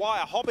down to the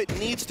wire. Hobbit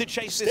needs to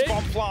chase this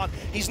bomb plant.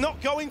 He's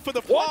not going for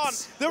the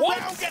plant. The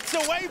round gets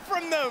away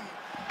from them.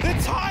 The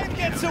time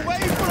gets away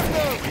from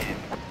them.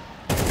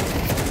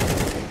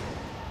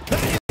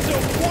 That is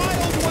a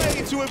wild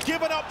way to have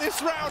given up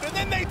this round, and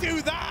then they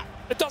do that.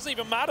 It doesn't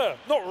even matter.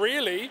 Not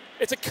really.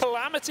 It's a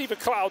calamity for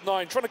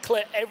Cloud9, trying to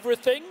clear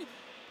everything.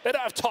 They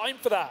don't have time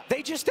for that.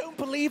 They just don't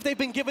believe they've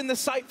been given the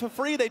site for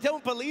free. They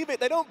don't believe it.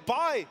 They don't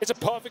buy. It's a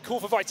perfect call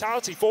for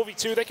Vitality.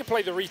 4v2, they can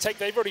play the retake.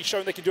 They've already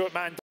shown they can do it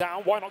man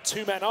down. Why not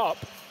 2 men up?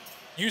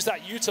 Use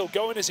that util,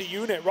 go in as a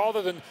unit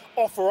rather than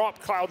offer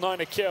up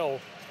Cloud9 a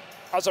kill.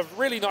 That's a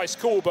really nice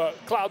call, but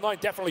Cloud9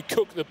 definitely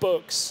cooked the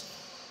books.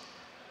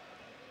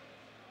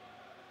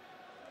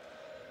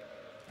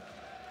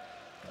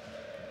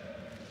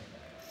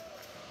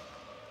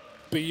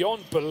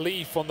 Beyond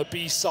belief on the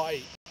B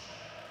site.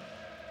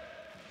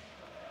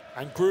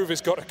 And Groove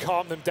has got to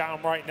calm them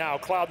down right now.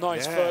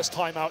 Cloud9's first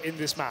time out in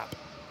this map.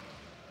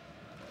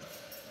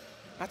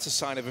 That's a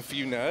sign of a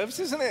few nerves,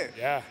 isn't it?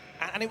 Yeah.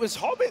 And it was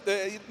Hobbit,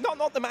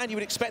 not the man you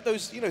would expect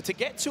those, to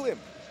get to him.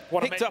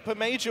 Picked up a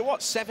major,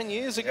 7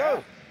 years ago?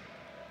 Yeah.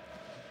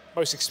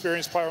 Most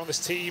experienced player on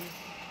this team.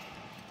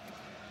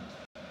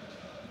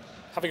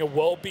 Having a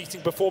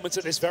world-beating performance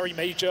at this very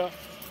major.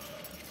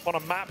 On a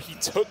map, he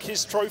took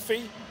his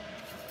trophy.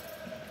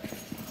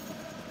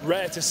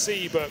 Rare to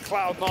see, but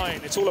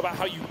Cloud9, it's all about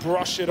how you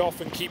brush it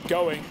off and keep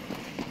going.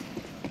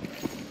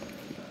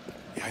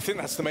 Yeah, I think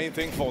that's the main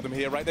thing for them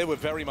here, right? They were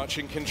very much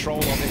in control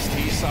on this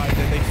T side.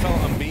 They felt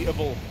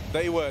unbeatable.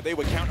 They were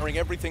countering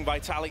everything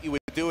Vitality were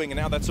doing, and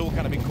now that's all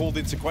kind of been called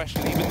into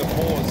question. Even the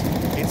pause,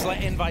 it's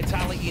letting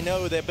Vitality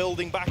know they're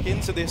building back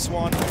into this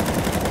one.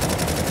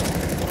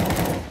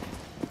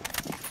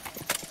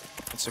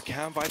 And so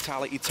can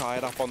Vitality tie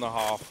it up on the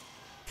half?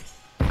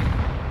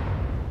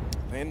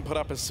 They didn't put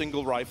up a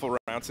single rifle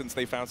round since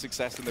they found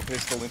success in the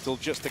pistol until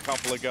just a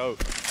couple ago.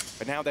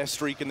 But now they're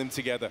streaking them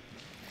together.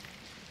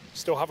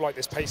 Still have like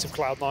this pace of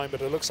Cloud9, but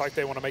it looks like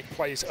they want to make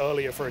plays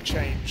earlier for a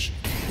change.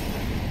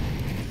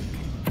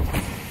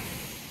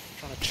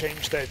 Trying to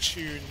change their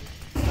tune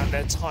and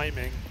their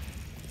timing.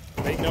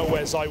 They know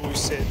where ZywOo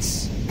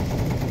sits.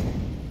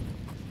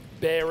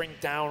 Bearing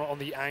down on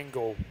the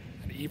angle.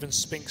 And even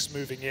Spinks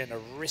moving in, a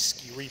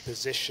risky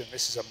reposition.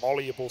 This is a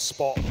mollyable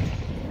spot.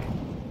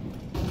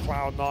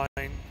 Cloud9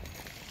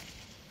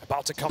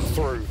 about to come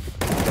through.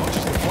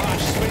 Dodges the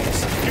flash,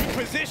 Spinks, good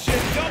position,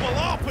 double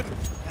up, and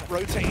that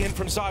rotate in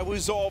from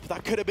ZywOo's orb.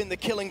 That could have been the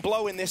killing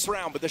blow in this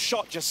round, but the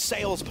shot just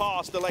sails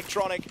past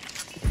Electronic.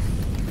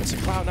 And so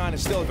Cloud9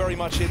 is still very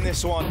much in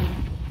this one.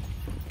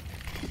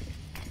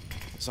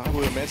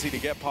 ZywOo and Mezzi to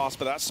get past,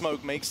 but that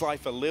smoke makes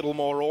life a little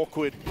more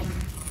awkward.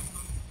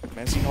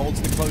 Messi holds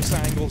the close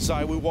angle.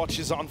 ZywOo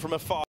watches on from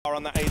afar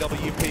on that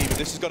AWP, but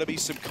this has got to be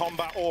some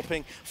combat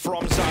AWPing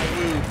from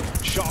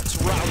ZywOo.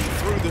 Shots rally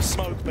through the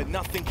smoke, but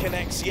nothing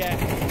connects yet.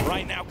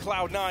 Right now,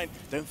 Cloud9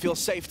 don't feel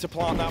safe to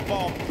plant that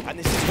bomb, and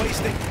this is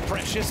wasting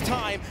precious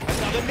time.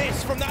 Another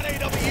miss from that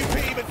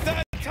AWP, but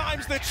third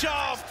time's the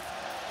charm.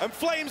 And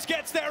Flames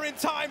gets there in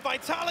time.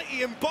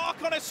 Vitality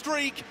embark on a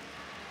streak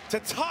to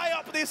tie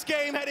up this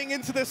game heading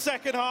into the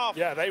second half.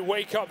 Yeah, they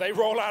wake up, they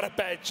roll out of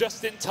bed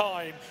just in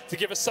time to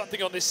give us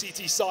something on this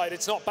CT side.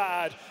 It's not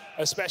bad,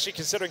 especially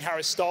considering how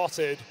it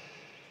started.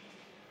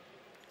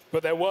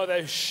 But there were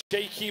those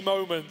shaky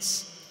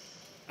moments,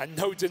 and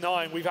no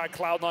denying we've had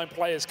Cloud9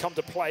 players come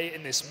to play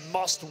in this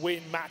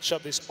must-win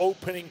matchup, this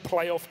opening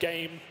playoff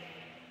game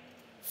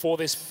for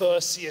this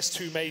first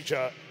CS2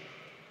 major.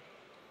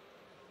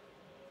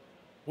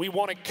 We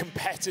want it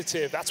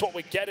competitive, that's what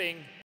we're getting.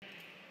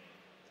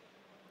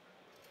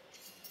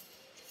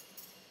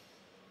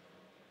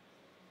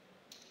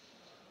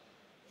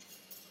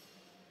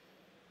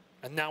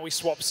 And now we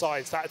swap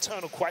sides. That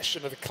eternal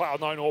question of the Cloud9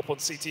 AWP on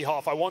CT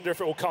half. I wonder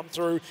if it will come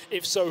through.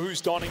 If so,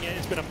 who's donning it?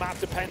 It's been a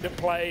map-dependent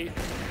play.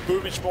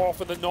 Boomich more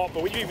often than not,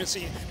 but we've even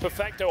seen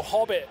Perfecto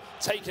Hobbit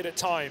take it at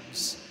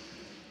times.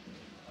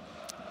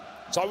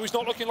 ZywOo's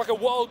not looking like a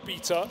world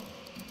beater,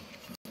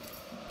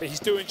 but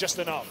he's doing just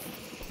enough.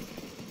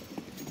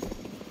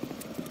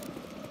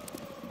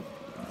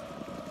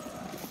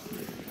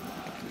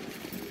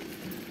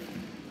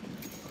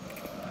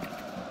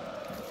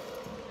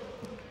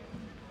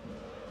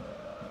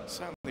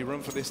 Certainly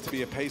room for this to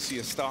be a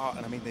pacier start,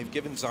 and I mean, they've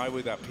given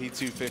ZywOo that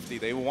P250.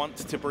 They want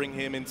to bring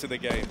him into the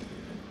game.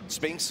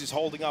 Spinks is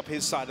holding up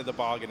his side of the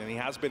bargain, and he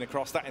has been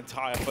across that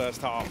entire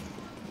first half.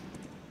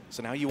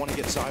 So now you want to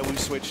get ZywOo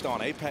switched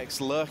on.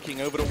 Apex lurking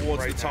over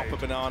towards the top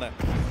of Banana.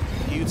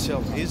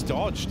 Util is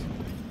dodged.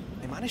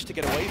 They managed to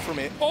get away from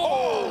it.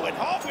 Oh, and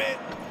Hobbit!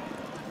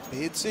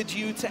 Bids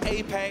adieu to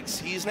Apex.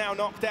 He's now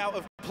knocked out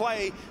of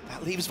play.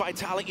 That leaves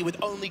Vitality with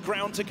only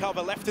ground to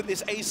cover left at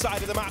this A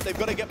side of the map. They've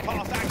got to get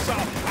past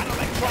Axar and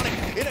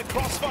Electronic in a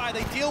crossfire.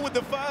 They deal with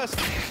the first.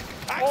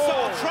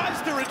 Axar tries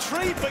to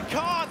retreat but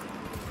can't.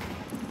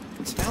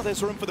 So now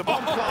there's room for the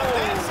bomb plant.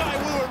 There's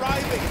ZywOo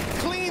arriving.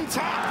 Clean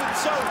tap, and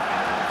so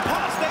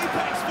past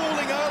Apex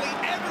falling early.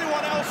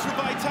 Everyone else from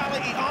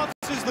Vitality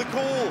answers the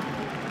call.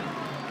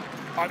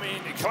 I mean,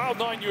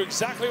 Cloud9 knew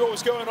exactly what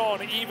was going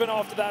on. Even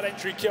after that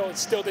entry kill, it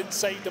still didn't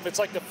save them. It's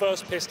like the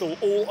first pistol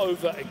all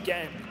over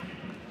again.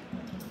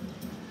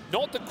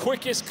 Not the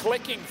quickest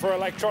clicking for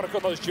Electronic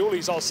on those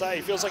dualies, I'll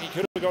say. Feels like he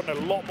could have gotten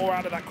a lot more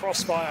out of that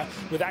crossfire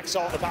with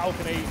Axar on the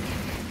balcony.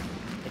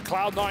 But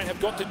Cloud9 have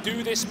got to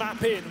do this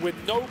map in with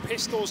no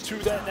pistols to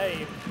their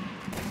name.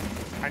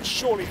 And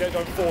surely they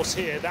don't force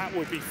here. That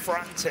would be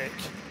frantic.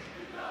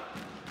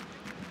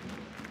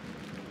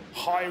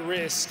 High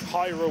risk,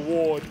 high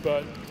reward,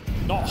 but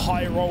not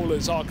high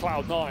rollers are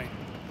Cloud9.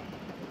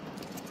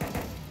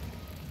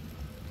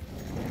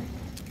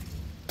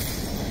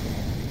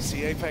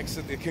 See Apex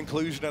at the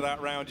conclusion of that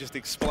round just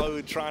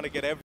explode, trying to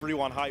get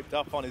everyone hyped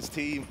up on his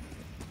team.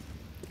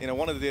 You know,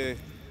 one of the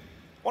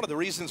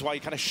reasons why he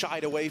kind of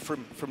shied away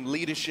from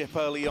leadership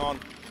early on,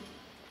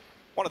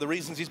 one of the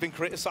reasons he's been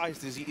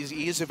criticized is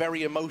he is a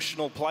very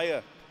emotional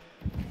player.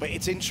 But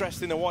it's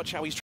interesting to watch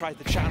how he's tried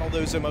to channel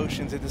those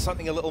emotions into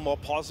something a little more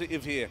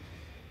positive here.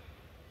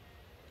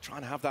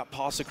 Trying to have that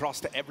pass across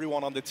to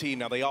everyone on the team.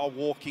 Now, they are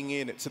walking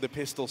in to the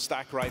pistol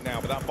stack right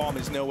now, but that bomb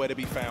is nowhere to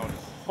be found.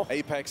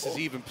 Apex has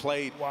even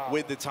played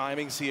with the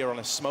timings here on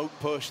a smoke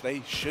push.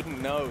 They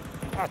shouldn't know.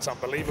 That's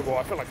unbelievable.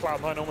 I feel like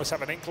Cloud9 almost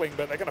have an inkling,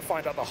 but they're going to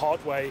find out the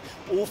hard way.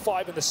 All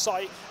five in the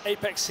site.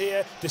 Apex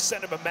here to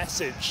send him a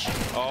message.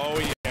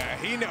 Oh, yeah,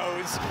 he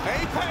knows.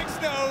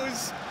 Apex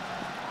knows.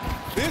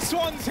 This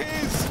one's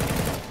his.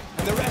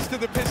 And the rest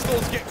of the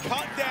pistols get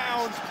cut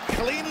down.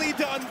 Cleanly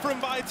done from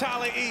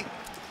Vitality.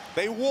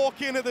 They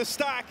walk into the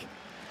stack,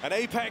 and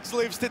Apex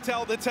lives to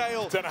tell the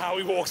tale. Don't know how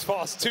he walks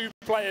past two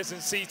players in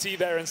CT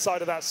there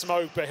inside of that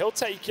smoke, but he'll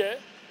take it.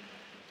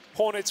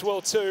 Hornets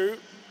will too.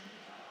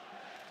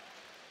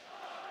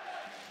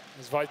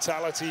 As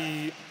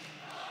Vitality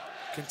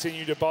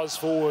continue to buzz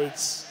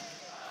forwards.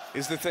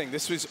 Is the thing,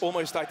 this was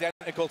almost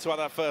identical to how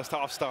that first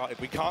half started.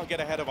 We can't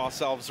get ahead of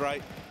ourselves,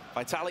 right?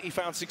 Vitality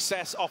found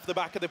success off the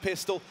back of the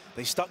pistol.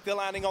 They stuck the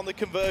landing on the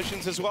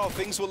conversions as well.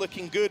 Things were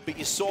looking good, but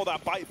you saw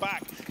that bite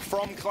back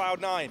from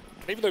Cloud9.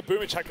 Even though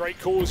Boomich had great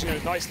calls, you know,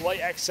 nice late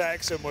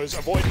XX and was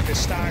avoiding the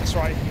stacks,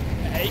 right?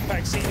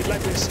 Apex, he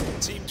led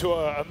this team to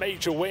a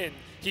major win.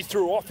 He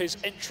threw off his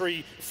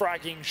entry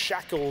fragging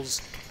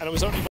shackles, and it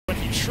was only when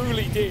he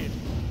truly did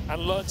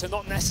and learned to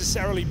not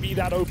necessarily be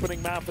that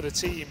opening man for the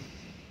team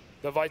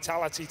that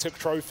Vitality took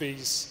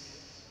trophies.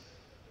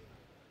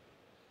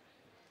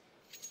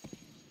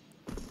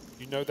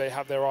 You know they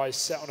have their eyes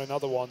set on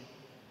another one.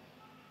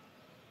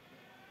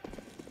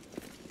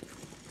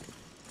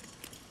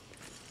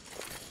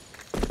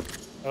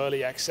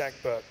 Early exec,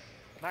 but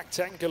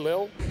Mac-10,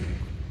 Galil,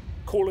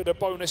 call it a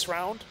bonus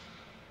round.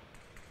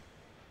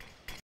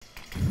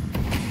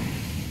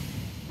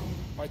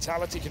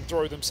 Vitality can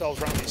throw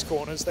themselves around these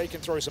corners. They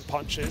can throw some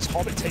punches.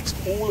 Hobbit takes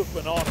all of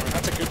Banana, and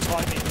that's a good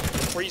timing.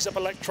 Frees up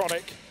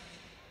Electronic.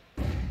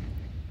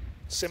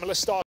 Similar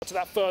start to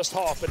that first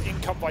half, but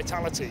in come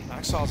Vitality.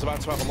 Axar's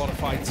about to have a lot of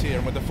fights here,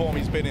 and with the form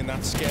he's been in,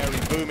 that's scary.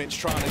 Boomich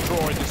trying to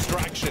draw a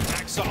distraction.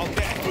 Axar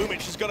dead.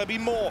 Boomich is going to be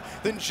more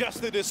than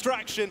just the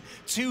distraction.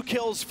 2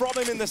 kills from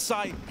him in the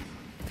sight.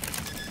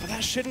 But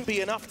that shouldn't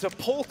be enough to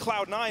pull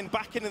Cloud9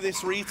 back into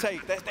this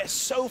retake. They're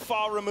so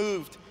far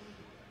removed.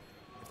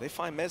 If they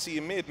find Mezzy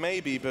in mid,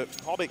 maybe, but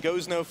Hobbit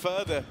goes no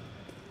further.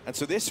 And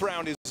so this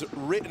round is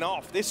written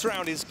off. This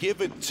round is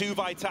given to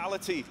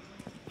Vitality.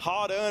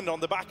 Hard earned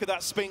on the back of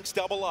that Spinks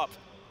double up.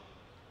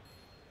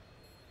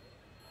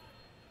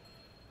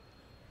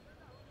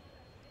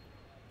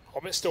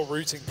 Hobbit's still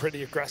rooting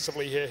pretty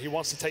aggressively here. He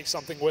wants to take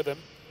something with him.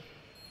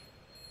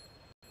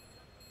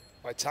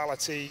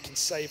 Vitality can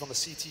save on the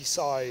CT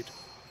side.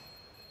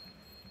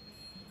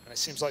 And it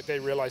seems like they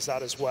realize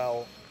that as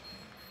well.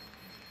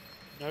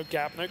 No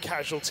gap, no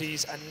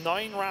casualties, and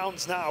 9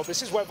 rounds now.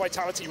 This is where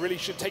Vitality really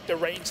should take the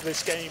reins of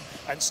this game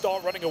and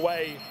start running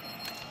away.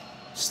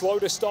 Slow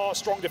to start,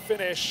 strong to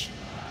finish.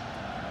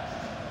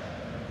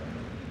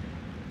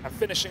 And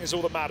finishing is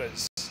all that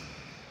matters.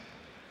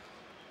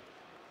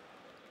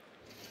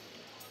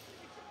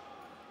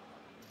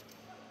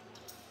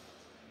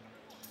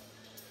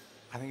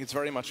 I think it's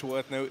very much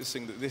worth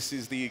noticing that this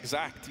is the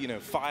exact,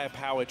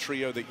 firepower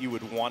trio that you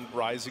would want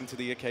rising to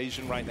the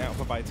occasion right now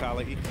for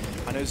Vitality.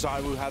 I know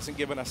ZywOo hasn't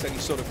given us any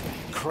sort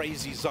of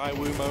crazy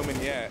ZywOo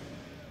moment yet,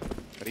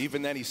 but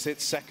even then he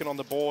sits second on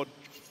the board,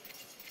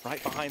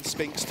 right behind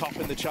Spinks, top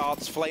in the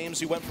charts. Flames,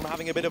 who went from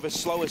having a bit of a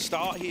slower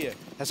start here,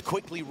 has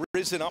quickly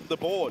risen up the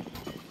board.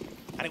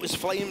 And it was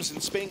Flames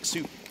and Spinks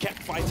who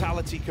kept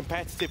Vitality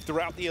competitive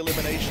throughout the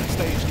elimination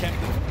stage,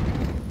 kept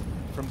them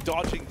from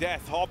dodging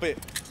death. Hobbit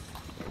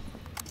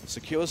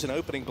secures an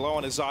opening blow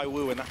on a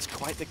ZywOo, and that's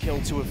quite the kill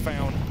to have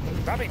found.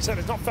 That being said,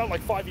 it's not felt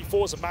like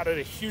 5v4s have mattered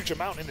a huge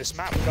amount in this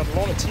map. We've got a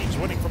lot of teams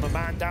winning from a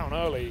man down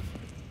early.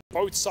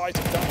 Both sides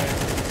have done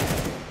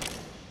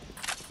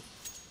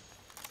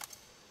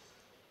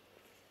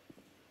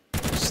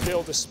it.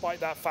 Still, despite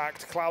that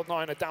fact,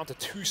 Cloud9 are down to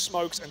 2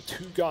 smokes and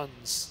 2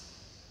 guns.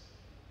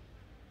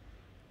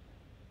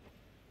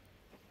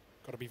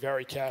 Got to be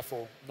very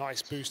careful.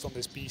 Nice boost on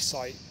this B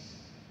site.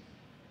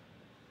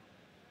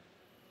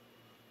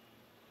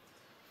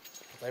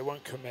 They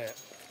won't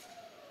commit.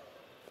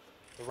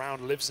 The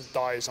round lives and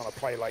dies on a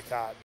play like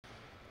that.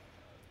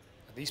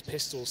 And these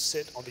pistols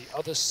sit on the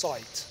other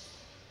site.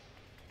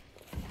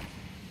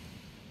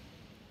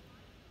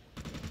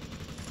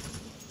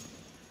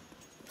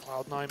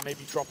 Cloud9 may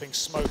be dropping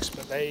smokes,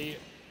 but they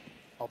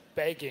are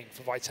begging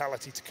for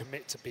Vitality to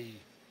commit to B.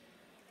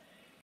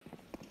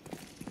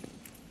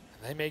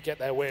 And they may get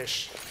their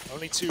wish.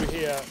 Only 2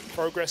 here.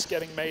 Progress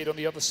getting made on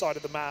the other side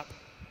of the map.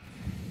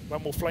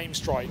 When will Flame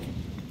strike?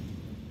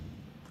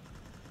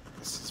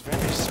 This is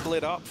very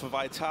split up for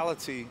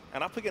Vitality,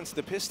 and up against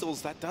the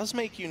pistols, that does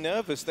make you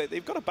nervous.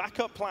 They've got a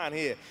backup plan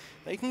here.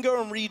 They can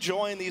go and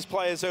rejoin these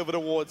players over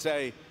towards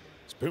A. Is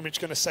Boomich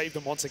going to save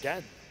them once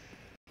again?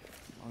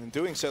 Well, in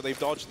doing so, they've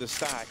dodged the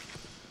stack.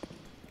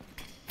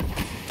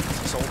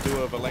 This whole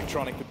duo of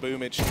Electronic and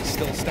Boomich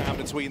still stand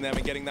between them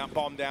and getting that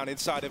bomb down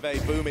inside of A.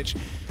 Boomich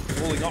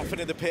falling off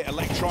into the pit.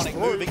 Electronic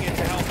moving in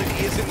to help, and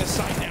he is in the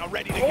site now,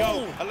 ready to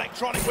go.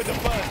 Electronic with the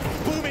first.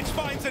 Boomich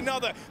finds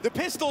another. The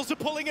pistols are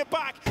pulling it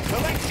back.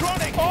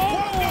 Electronic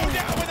won't go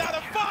down without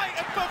a fight,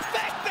 and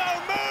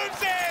Perfecto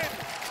moves in.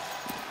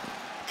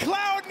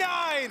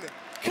 Cloud9,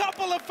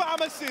 couple of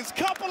Famises,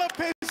 couple of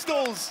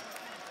pistols,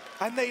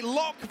 and they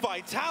lock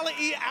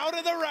Vitality out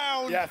of the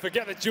round. Yeah,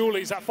 forget the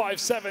dualies. That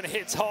 5-7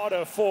 hits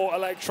harder for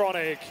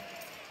Electronic.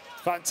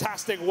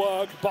 Fantastic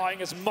work,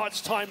 buying as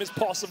much time as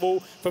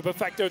possible for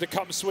Perfecto to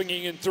come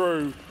swinging in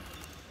through.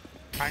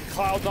 And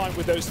Cloud9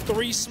 with those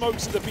 3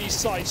 smokes at the B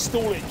side,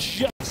 stall it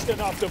just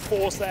enough to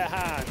force their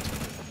hand.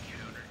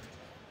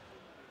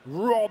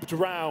 Robbed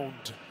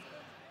round.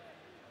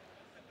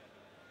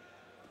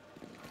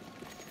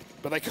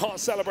 But they can't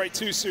celebrate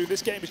too soon.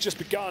 This game has just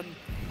begun.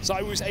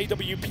 ZywOo's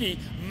AWP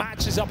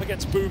matches up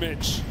against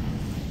Boomich.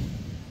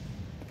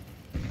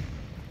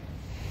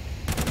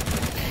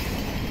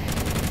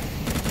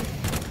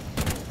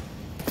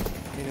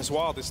 As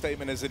wild a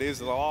statement as it is,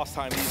 the last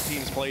time these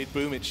teams played,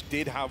 Boomich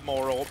did have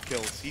more AWP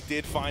kills. He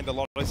did find a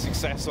lot of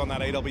success on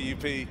that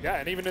AWP. Yeah,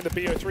 and even in the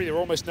BO3, there were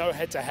almost no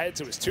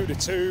head-to-heads. It was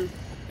 2-2.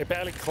 They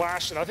barely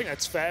clashed, and I think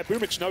that's fair.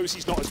 Boomich knows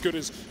he's not as good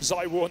as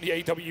ZywOo on the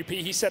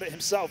AWP. He said it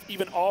himself,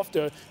 even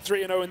after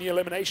 3-0 in the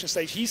elimination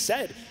stage. He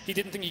said he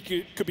didn't think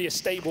he could be a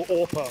stable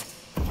AWPer.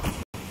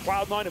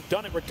 Cloud9 have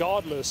done it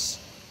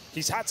regardless.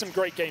 He's had some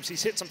great games.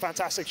 He's hit some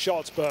fantastic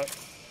shots, but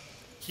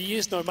he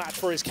is no match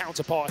for his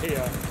counterpart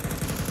here.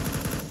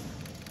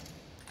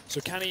 So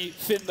can he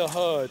thin the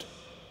herd?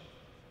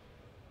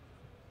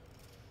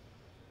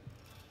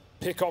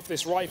 Pick off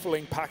this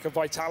rifling pack of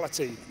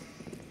Vitality.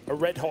 A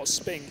red-hot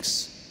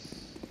Spinks.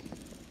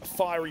 A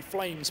fiery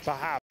Flames,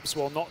 perhaps.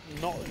 Well, not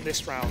in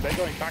this round. They're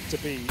going back to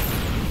B.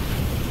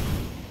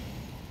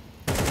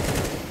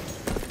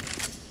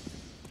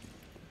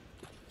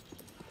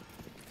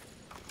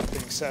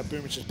 said,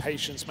 Boomich's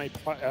patience may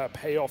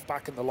pay off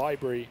back in the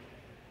library.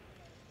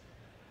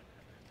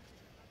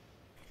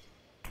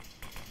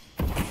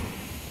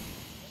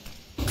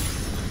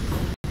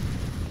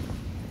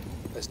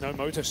 There's no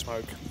motor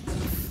smoke.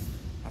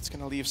 That's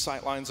going to leave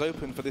sightlines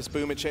open for this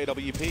Boomich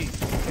AWP.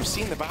 They've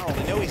seen the barrel,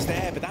 they know he's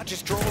there, but that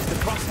just draws the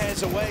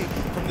crosshairs away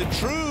from the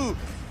true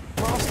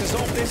masters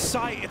of this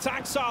site. It's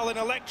Axile and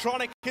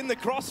Electronic in the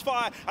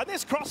crossfire, and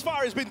this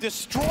crossfire has been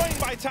destroying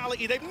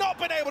Vitality. They've not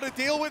been able to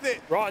deal with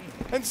it. Run.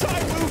 And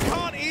ZywOo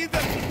can't either.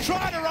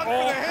 Trying to run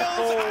for the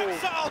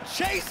hills. Axile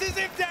chases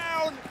him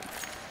down.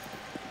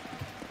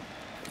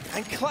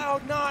 And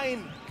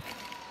Cloud9,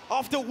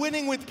 after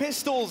winning with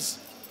pistols,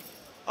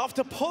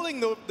 after pulling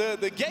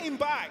the game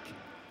back,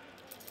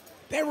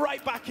 they're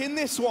right back in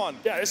this one.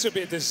 Yeah, this would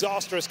be a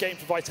disastrous game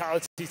for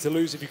Vitality to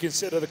lose if you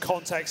consider the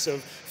context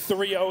of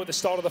 3-0 at the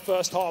start of the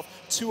first half,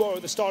 2-0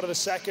 at the start of the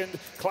second,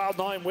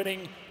 Cloud9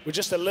 winning with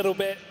just a little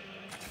bit.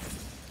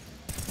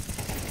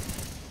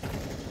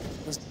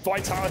 As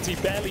Vitality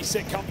barely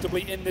sit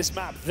comfortably in this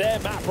map. Their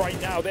map right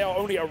now, they are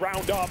only a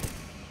round up.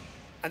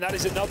 And that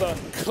is another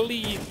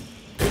clean,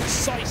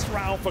 concise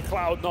round for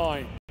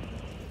Cloud9.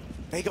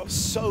 They got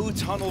so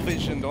tunnel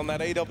visioned on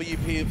that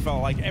AWP, it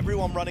felt like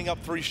everyone running up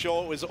 3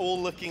 short was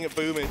all looking at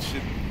Boomich.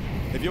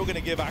 And if you're going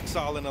to give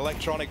Axile and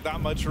Electronic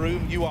that much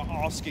room, you are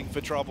asking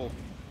for trouble.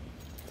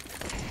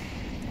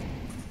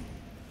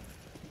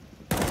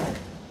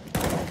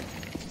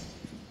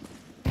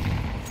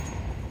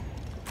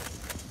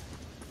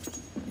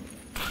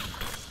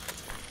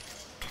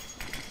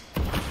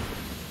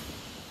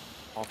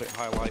 Off it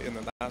highlighting,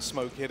 and that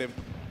smoke hit him.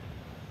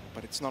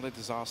 But it's not a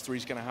disaster.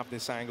 He's going to have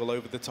this angle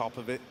over the top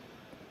of it.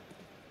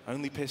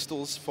 Only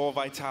pistols for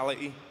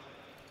Vitality.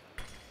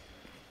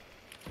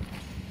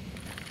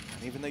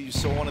 And even though you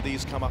saw one of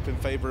these come up in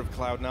favor of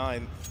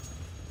Cloud9,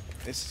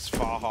 this is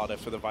far harder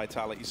for the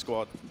Vitality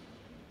squad.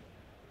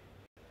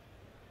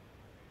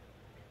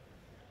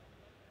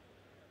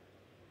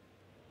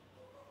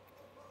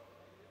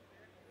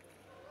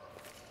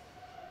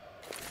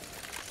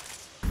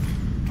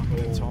 Up at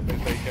the top,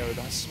 if they go,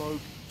 that smoke,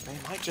 they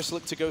might just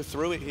look to go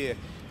through it here.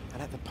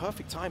 And at the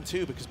perfect time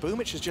too, because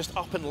Boomich is just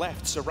up and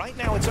left. So right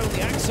now it's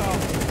only Axile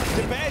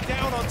to bear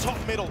down on top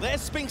middle. There's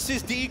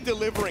Spinx's Deeg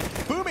delivering.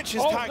 Boomich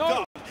is tagged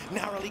up.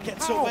 Narrowly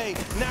gets away.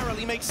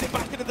 Narrowly makes it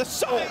back into the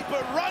side,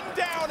 but run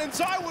down. And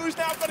ZywOo's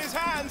now got his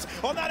hands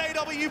on that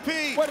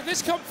AWP. Where did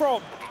this come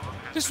from?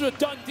 This was a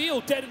done deal,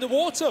 dead in the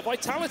water.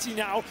 Vitality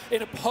now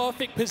in a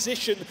perfect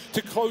position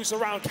to close the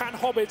round. Can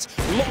Hobbits,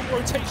 long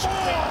rotation,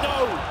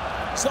 no.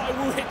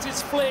 ZywOo hits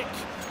his flick.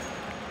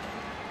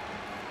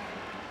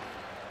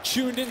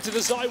 Tuned into the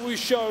ZywOo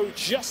show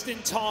just in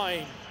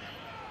time.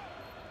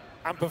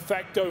 And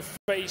Perfecto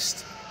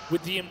faced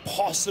with the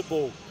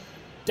impossible.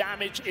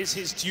 Damage is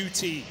his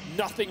duty,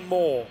 nothing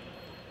more.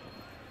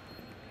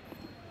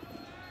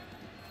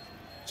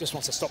 Just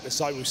wants to stop this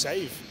ZywOo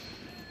save.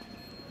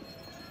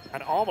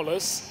 And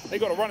Armorless, they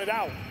got to run it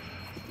out.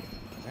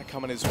 They're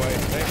coming his way.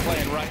 They're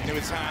playing right into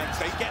his hands.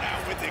 They get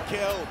out with the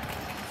kill.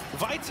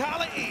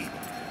 Vitality,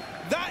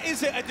 that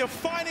is a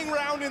defining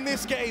round in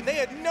this game. They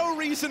had no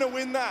reason to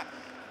win that.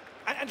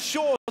 And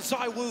sure,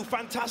 ZywOo,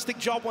 fantastic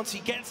job once he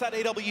gets that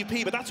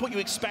AWP, but that's what you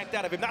expect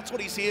out of him. That's what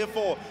he's here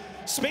for.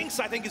 Spinx,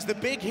 I think, is the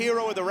big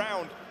hero of the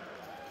round.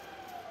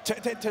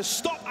 To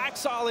stop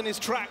Axile in his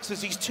tracks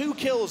as he's 2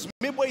 kills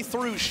midway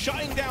through,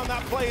 shutting down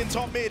that play in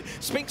top mid.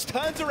 Spinx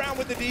turns around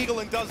with the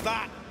Deagle and does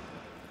that.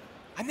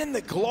 And then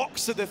the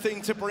Glocks are the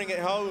thing to bring it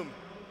home.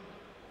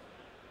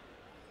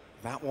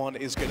 That one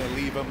is going to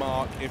leave a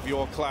mark if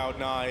you're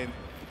Cloud9.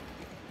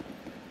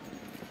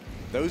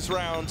 Those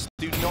rounds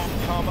do not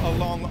come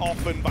along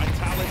often.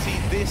 Vitality,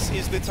 this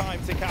is the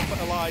time to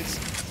capitalize.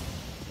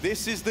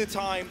 This is the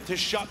time to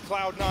shut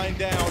Cloud9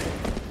 down.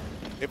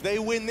 If they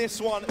win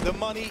this one, the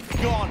money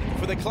gone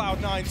for the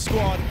Cloud9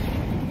 squad.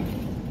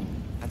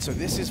 And so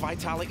this is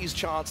Vitality's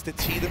chance to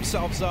tee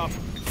themselves up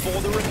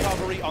for the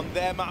recovery on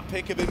their map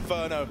pick of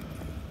Inferno.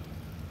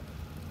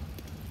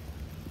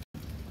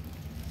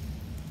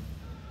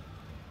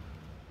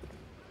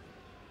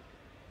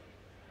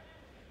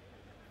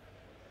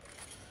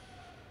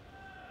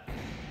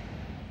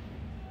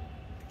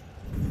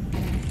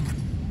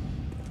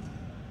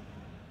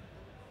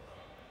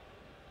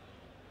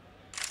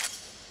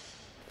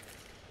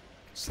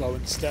 Slow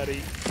and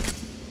steady.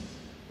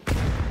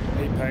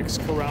 Apex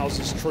corrals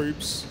his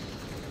troops.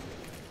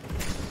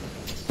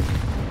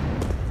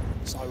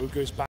 ZywOo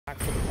goes back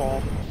for the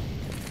bomb.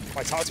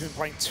 Vitality have been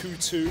playing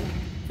 2-2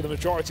 for the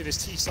majority of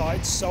this T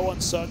side. So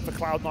uncertain for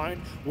Cloud9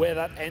 where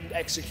that end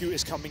execute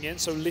is coming in.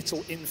 So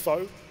little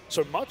info,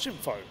 so much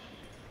info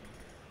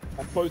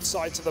on both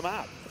sides of the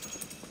map.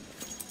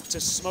 It's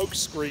a smoke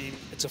screen.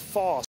 It's a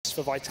farce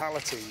for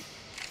Vitality.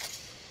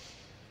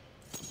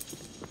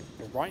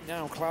 Right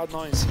now,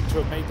 Cloud9 seem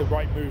to have made the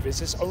right move. Is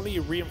this only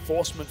a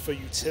reinforcement for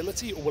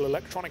utility, or will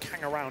Electronic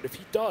hang around? If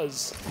he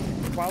does,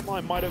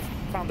 Cloud9 might have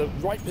found the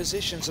right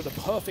positions at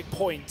the perfect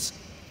point.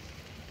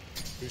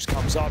 Boost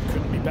comes up,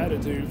 couldn't be better.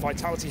 Do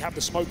Vitality have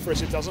the smoke for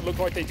us? It doesn't look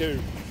like they do.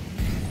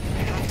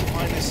 They have to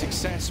find this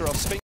success, or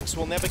else Spinks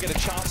will never get a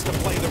chance to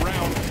play the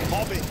round.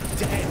 Hobbit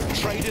dead,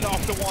 traded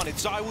after one.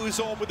 It's ZywOo's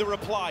on with the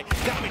reply.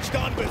 Damage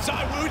done, but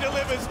ZywOo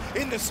delivers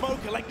in the smoke.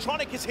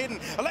 Electronic is hidden.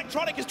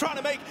 Electronic is trying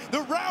to make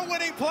the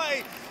round-winning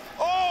play.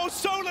 Oh,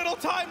 so little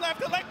time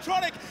left.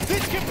 Electronic,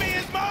 this could be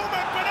his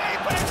moment, but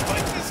Apex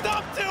puts a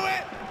stop to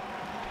it.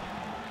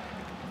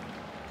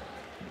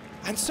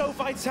 And so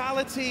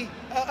Vitality,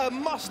 a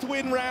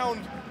must-win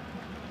round.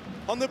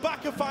 On the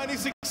back of finding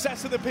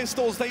success of the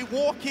Pistols, they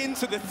walk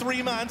into the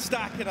three-man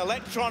stack, and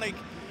Electronic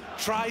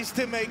tries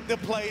to make the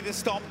play to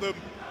stop them,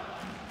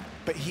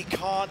 but he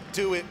can't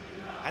do it.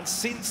 And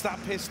since that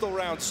pistol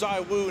round,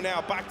 ZywOo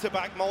now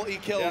back-to-back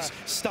multi-kills,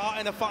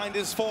 starting to find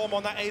his form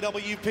on that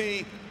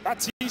AWP.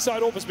 That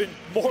T-side AWP has been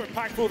more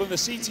impactful than the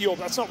CT AWP.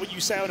 That's not what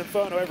you say on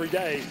Inferno every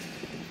day.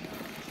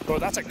 But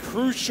that's a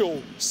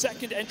crucial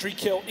second entry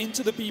kill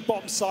into the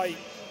B-bomb site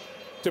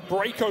to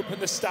break open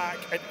the stack,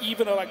 and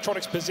even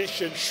Electronic's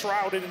position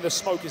shrouded in the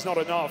smoke is not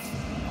enough.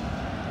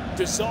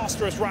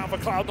 Disastrous round for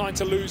Cloud9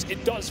 to lose.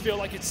 It does feel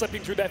like it's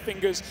slipping through their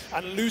fingers,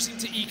 and losing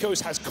to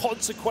Ecos has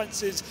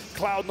consequences.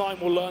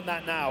 Cloud9 will learn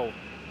that now.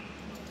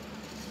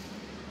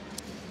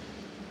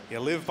 You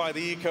live by the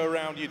eco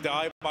round, you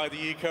die by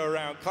the eco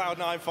round.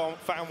 Cloud9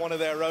 found one of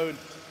their own.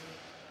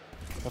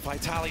 But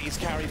Vitality's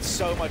carried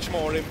so much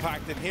more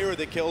impact, and here are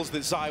the kills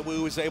that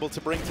ZywOo is able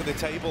to bring to the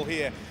table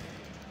here.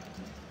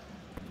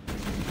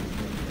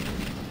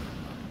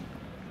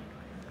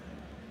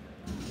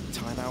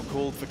 Timeout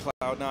called for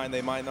Cloud9.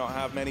 They might not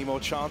have many more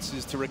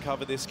chances to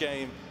recover this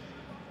game.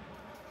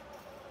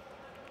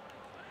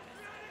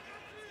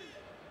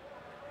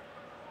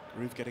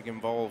 Groove getting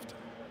involved.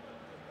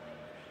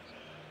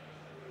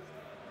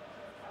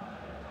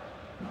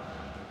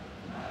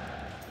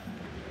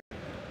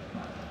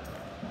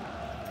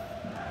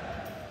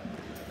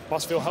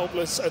 Must feel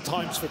helpless at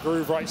times for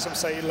Groove, right? Some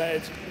say he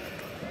led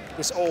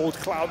this old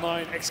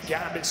Cloud9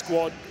 ex-Gambit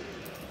squad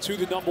to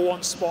the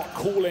 #1 spot,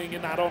 cooling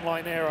in that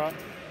online era.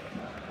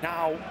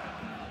 Now,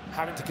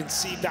 having to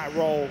concede that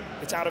role,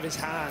 it's out of his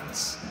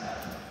hands.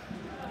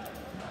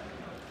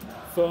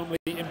 Firmly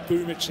in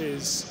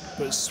Boomich's,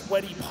 but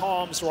sweaty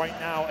palms right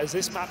now as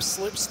this map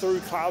slips through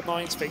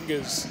Cloud9's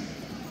fingers.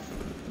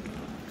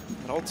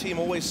 The whole team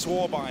always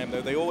swore by him,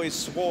 though. They always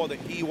swore that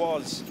he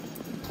was,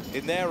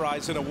 in their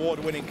eyes, an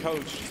award-winning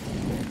coach.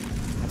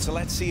 And so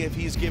let's see if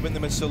he's given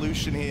them a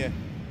solution here.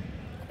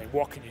 I mean,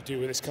 what can you do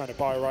with this kind of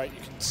buy, right?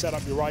 You can set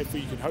up your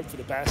rifle, you can hope for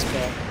the best,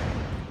 but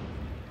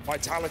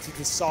Vitality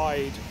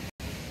decide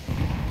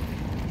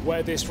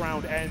where this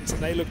round ends, and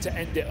they look to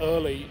end it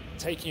early,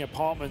 taking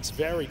apartments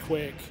very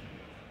quick.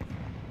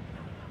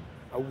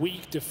 A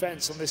weak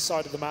defense on this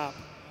side of the map.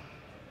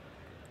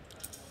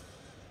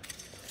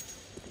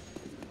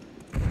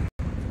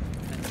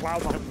 And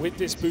Cloud9 with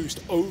this boost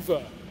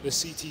over the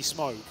CT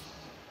smoke.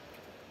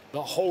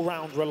 The whole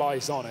round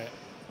relies on it.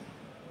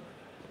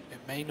 It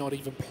may not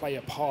even play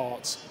a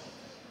part.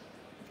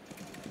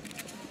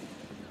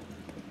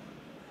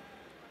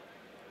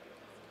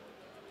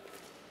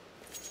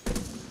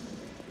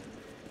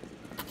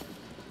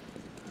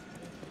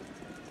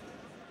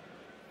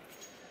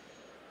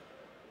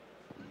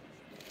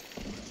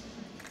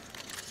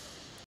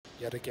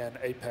 Yet again,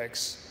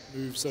 Apex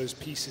moves those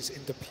pieces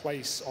into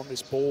place on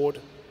this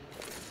board.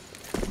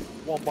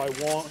 One by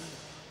one,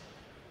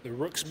 the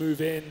Rooks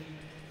move in.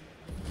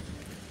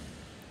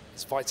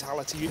 It's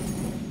Vitality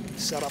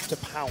set up to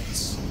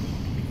pounce.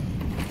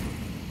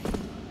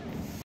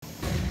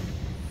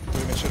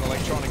 Boomich and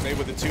Electronic, they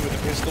were the two of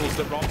the Pistols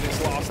that robbed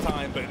this last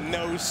time, but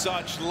no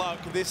such luck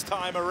this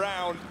time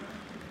around.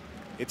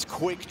 It's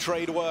quick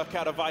trade work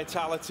out of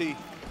Vitality.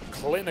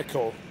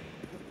 Clinical.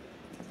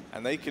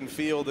 And they can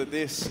feel that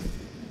this...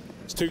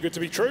 It's too good to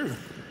be true.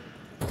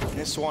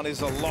 This one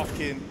is a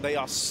lock-in. They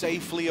are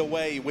safely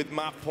away with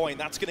map point.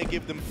 That's going to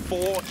give them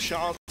 4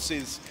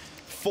 chances,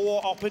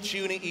 4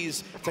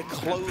 opportunities to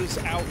close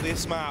out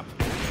this map.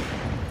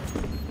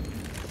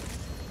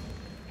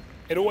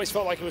 It always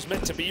felt like it was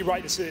meant to be,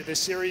 right? This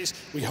series,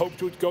 we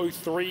hoped would go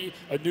 3.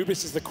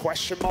 Anubis is the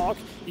question mark,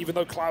 even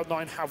though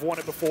Cloud9 have won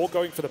it before,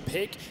 going for the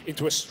pick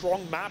into a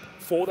strong map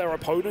for their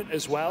opponent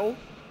as well.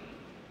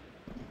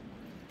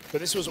 But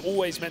this was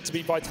always meant to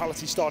be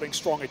Vitality starting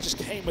strong. It just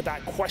came with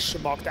that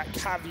question mark, that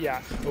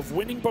caveat of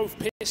winning both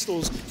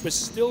pistols, but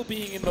still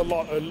being in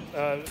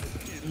the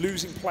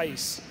losing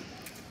place.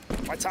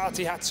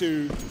 Vitality had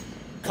to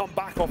come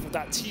back off of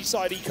that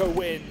T-side eco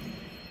win.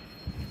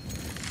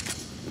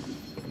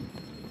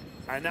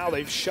 And now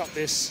they've shut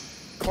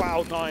this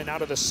Cloud9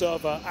 out of the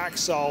server.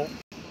 Axel,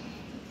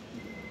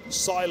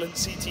 silent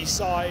CT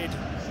side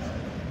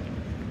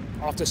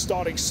after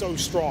starting so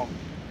strong.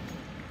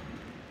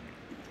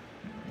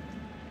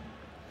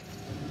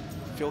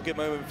 Feel good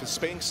moment for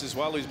Spinks as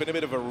well, who's been a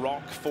bit of a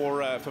rock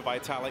for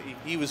Vitality.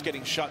 He was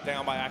getting shut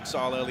down by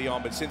Axel early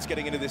on, but since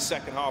getting into this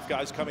second half,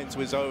 guys come into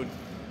his own.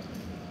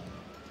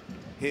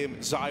 Him,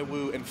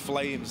 ZywOo, and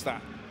Flames,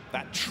 that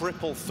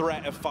triple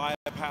threat of firepower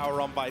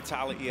firepower on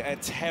Vitality, a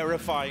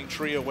terrifying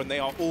trio when they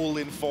are all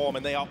in form,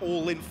 and they are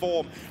all in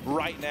form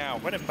right now.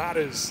 When it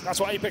matters. That's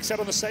what Apex said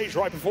on the stage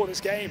right before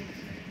this game.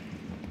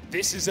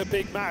 This is a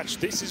big match.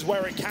 This is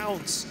where it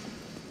counts.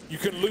 You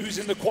can lose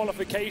in the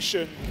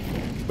qualification,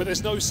 but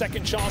there's no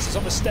second chances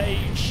on the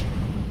stage.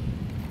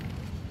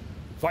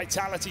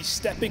 Vitality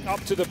stepping up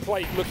to the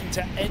plate, looking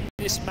to end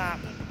this map.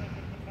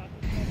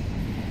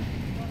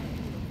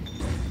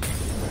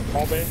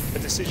 Hobbit, a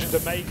decision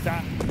to make.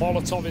 That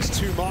Molotov is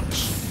too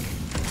much.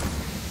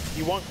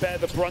 He won't bear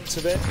the brunt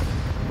of it.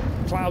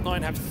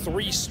 Cloud9 have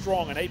 3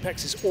 strong, and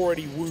Apex is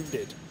already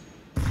wounded.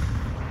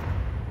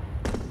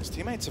 His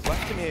teammates have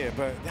left him here,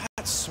 but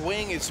that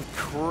swing is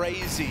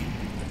crazy.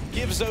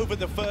 Gives over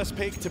the first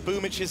pick to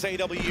Boomich's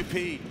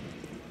AWP.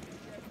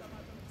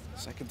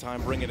 Second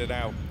time bringing it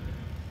out.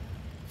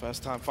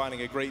 First time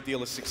finding a great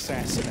deal of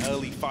success. An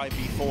early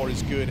 5v4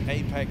 is good.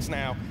 Apex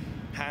now,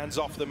 hands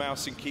off the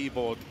mouse and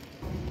keyboard.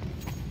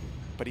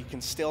 But he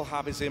can still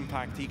have his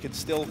impact. He can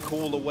still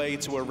call away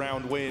to a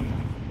round win.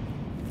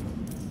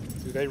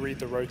 Do they read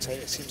the rotate?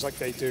 It seems like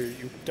they do.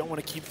 You don't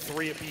want to keep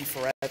 3 at B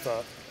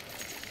forever.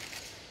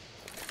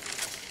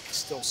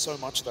 Still so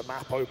much of the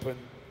map open.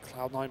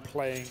 Cloud9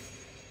 playing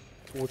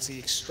towards the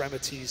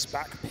extremities,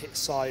 back pit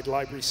side,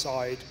 library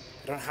side.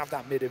 They don't have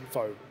that mid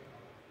info.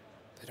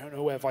 They don't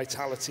know where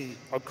Vitality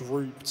are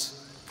grouped.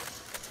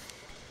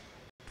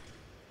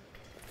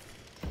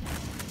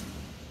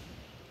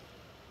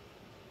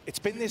 It's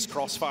been this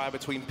crossfire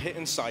between pit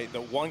and site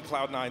that won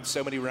Cloud9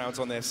 so many rounds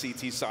on their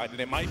CT side, and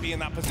it might be in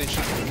that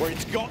position where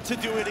it's got to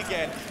do it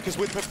again, because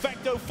with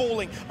Perfecto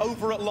falling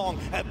over at long,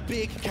 a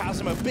big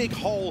chasm, a big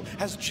hole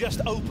has just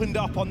opened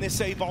up on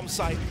this A-bomb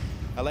site.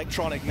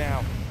 Electronic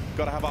now,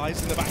 got to have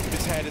eyes in the back of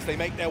his head as they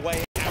make their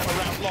way out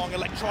around long.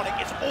 Electronic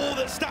is all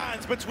that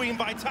stands between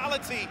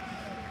Vitality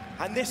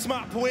and this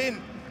map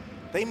win.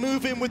 They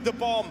move in with the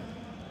bomb.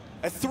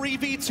 A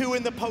 3v2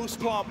 in the post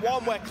plant,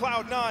 one where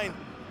Cloud9,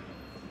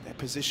 their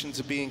positions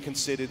are being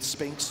considered.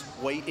 Spinks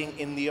waiting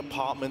in the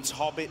apartments.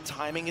 Hobbit,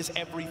 timing is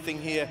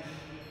everything here.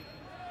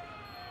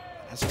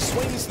 As he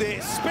swings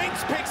this,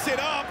 Spinks picks it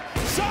up.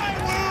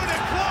 ZywOo to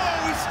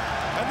close,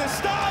 and the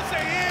stars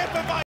are here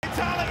for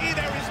Vitality.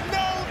 There is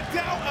no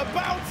doubt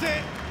about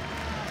it.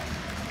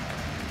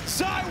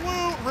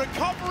 ZywOo,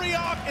 recovery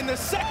arc in the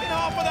second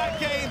half of that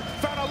game,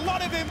 found a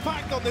lot of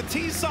impact on the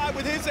T side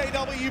with his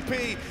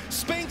AWP.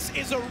 Spinks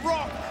is a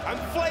rock, and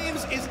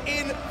Flames is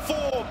in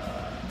form.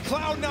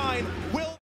 Cloud9 will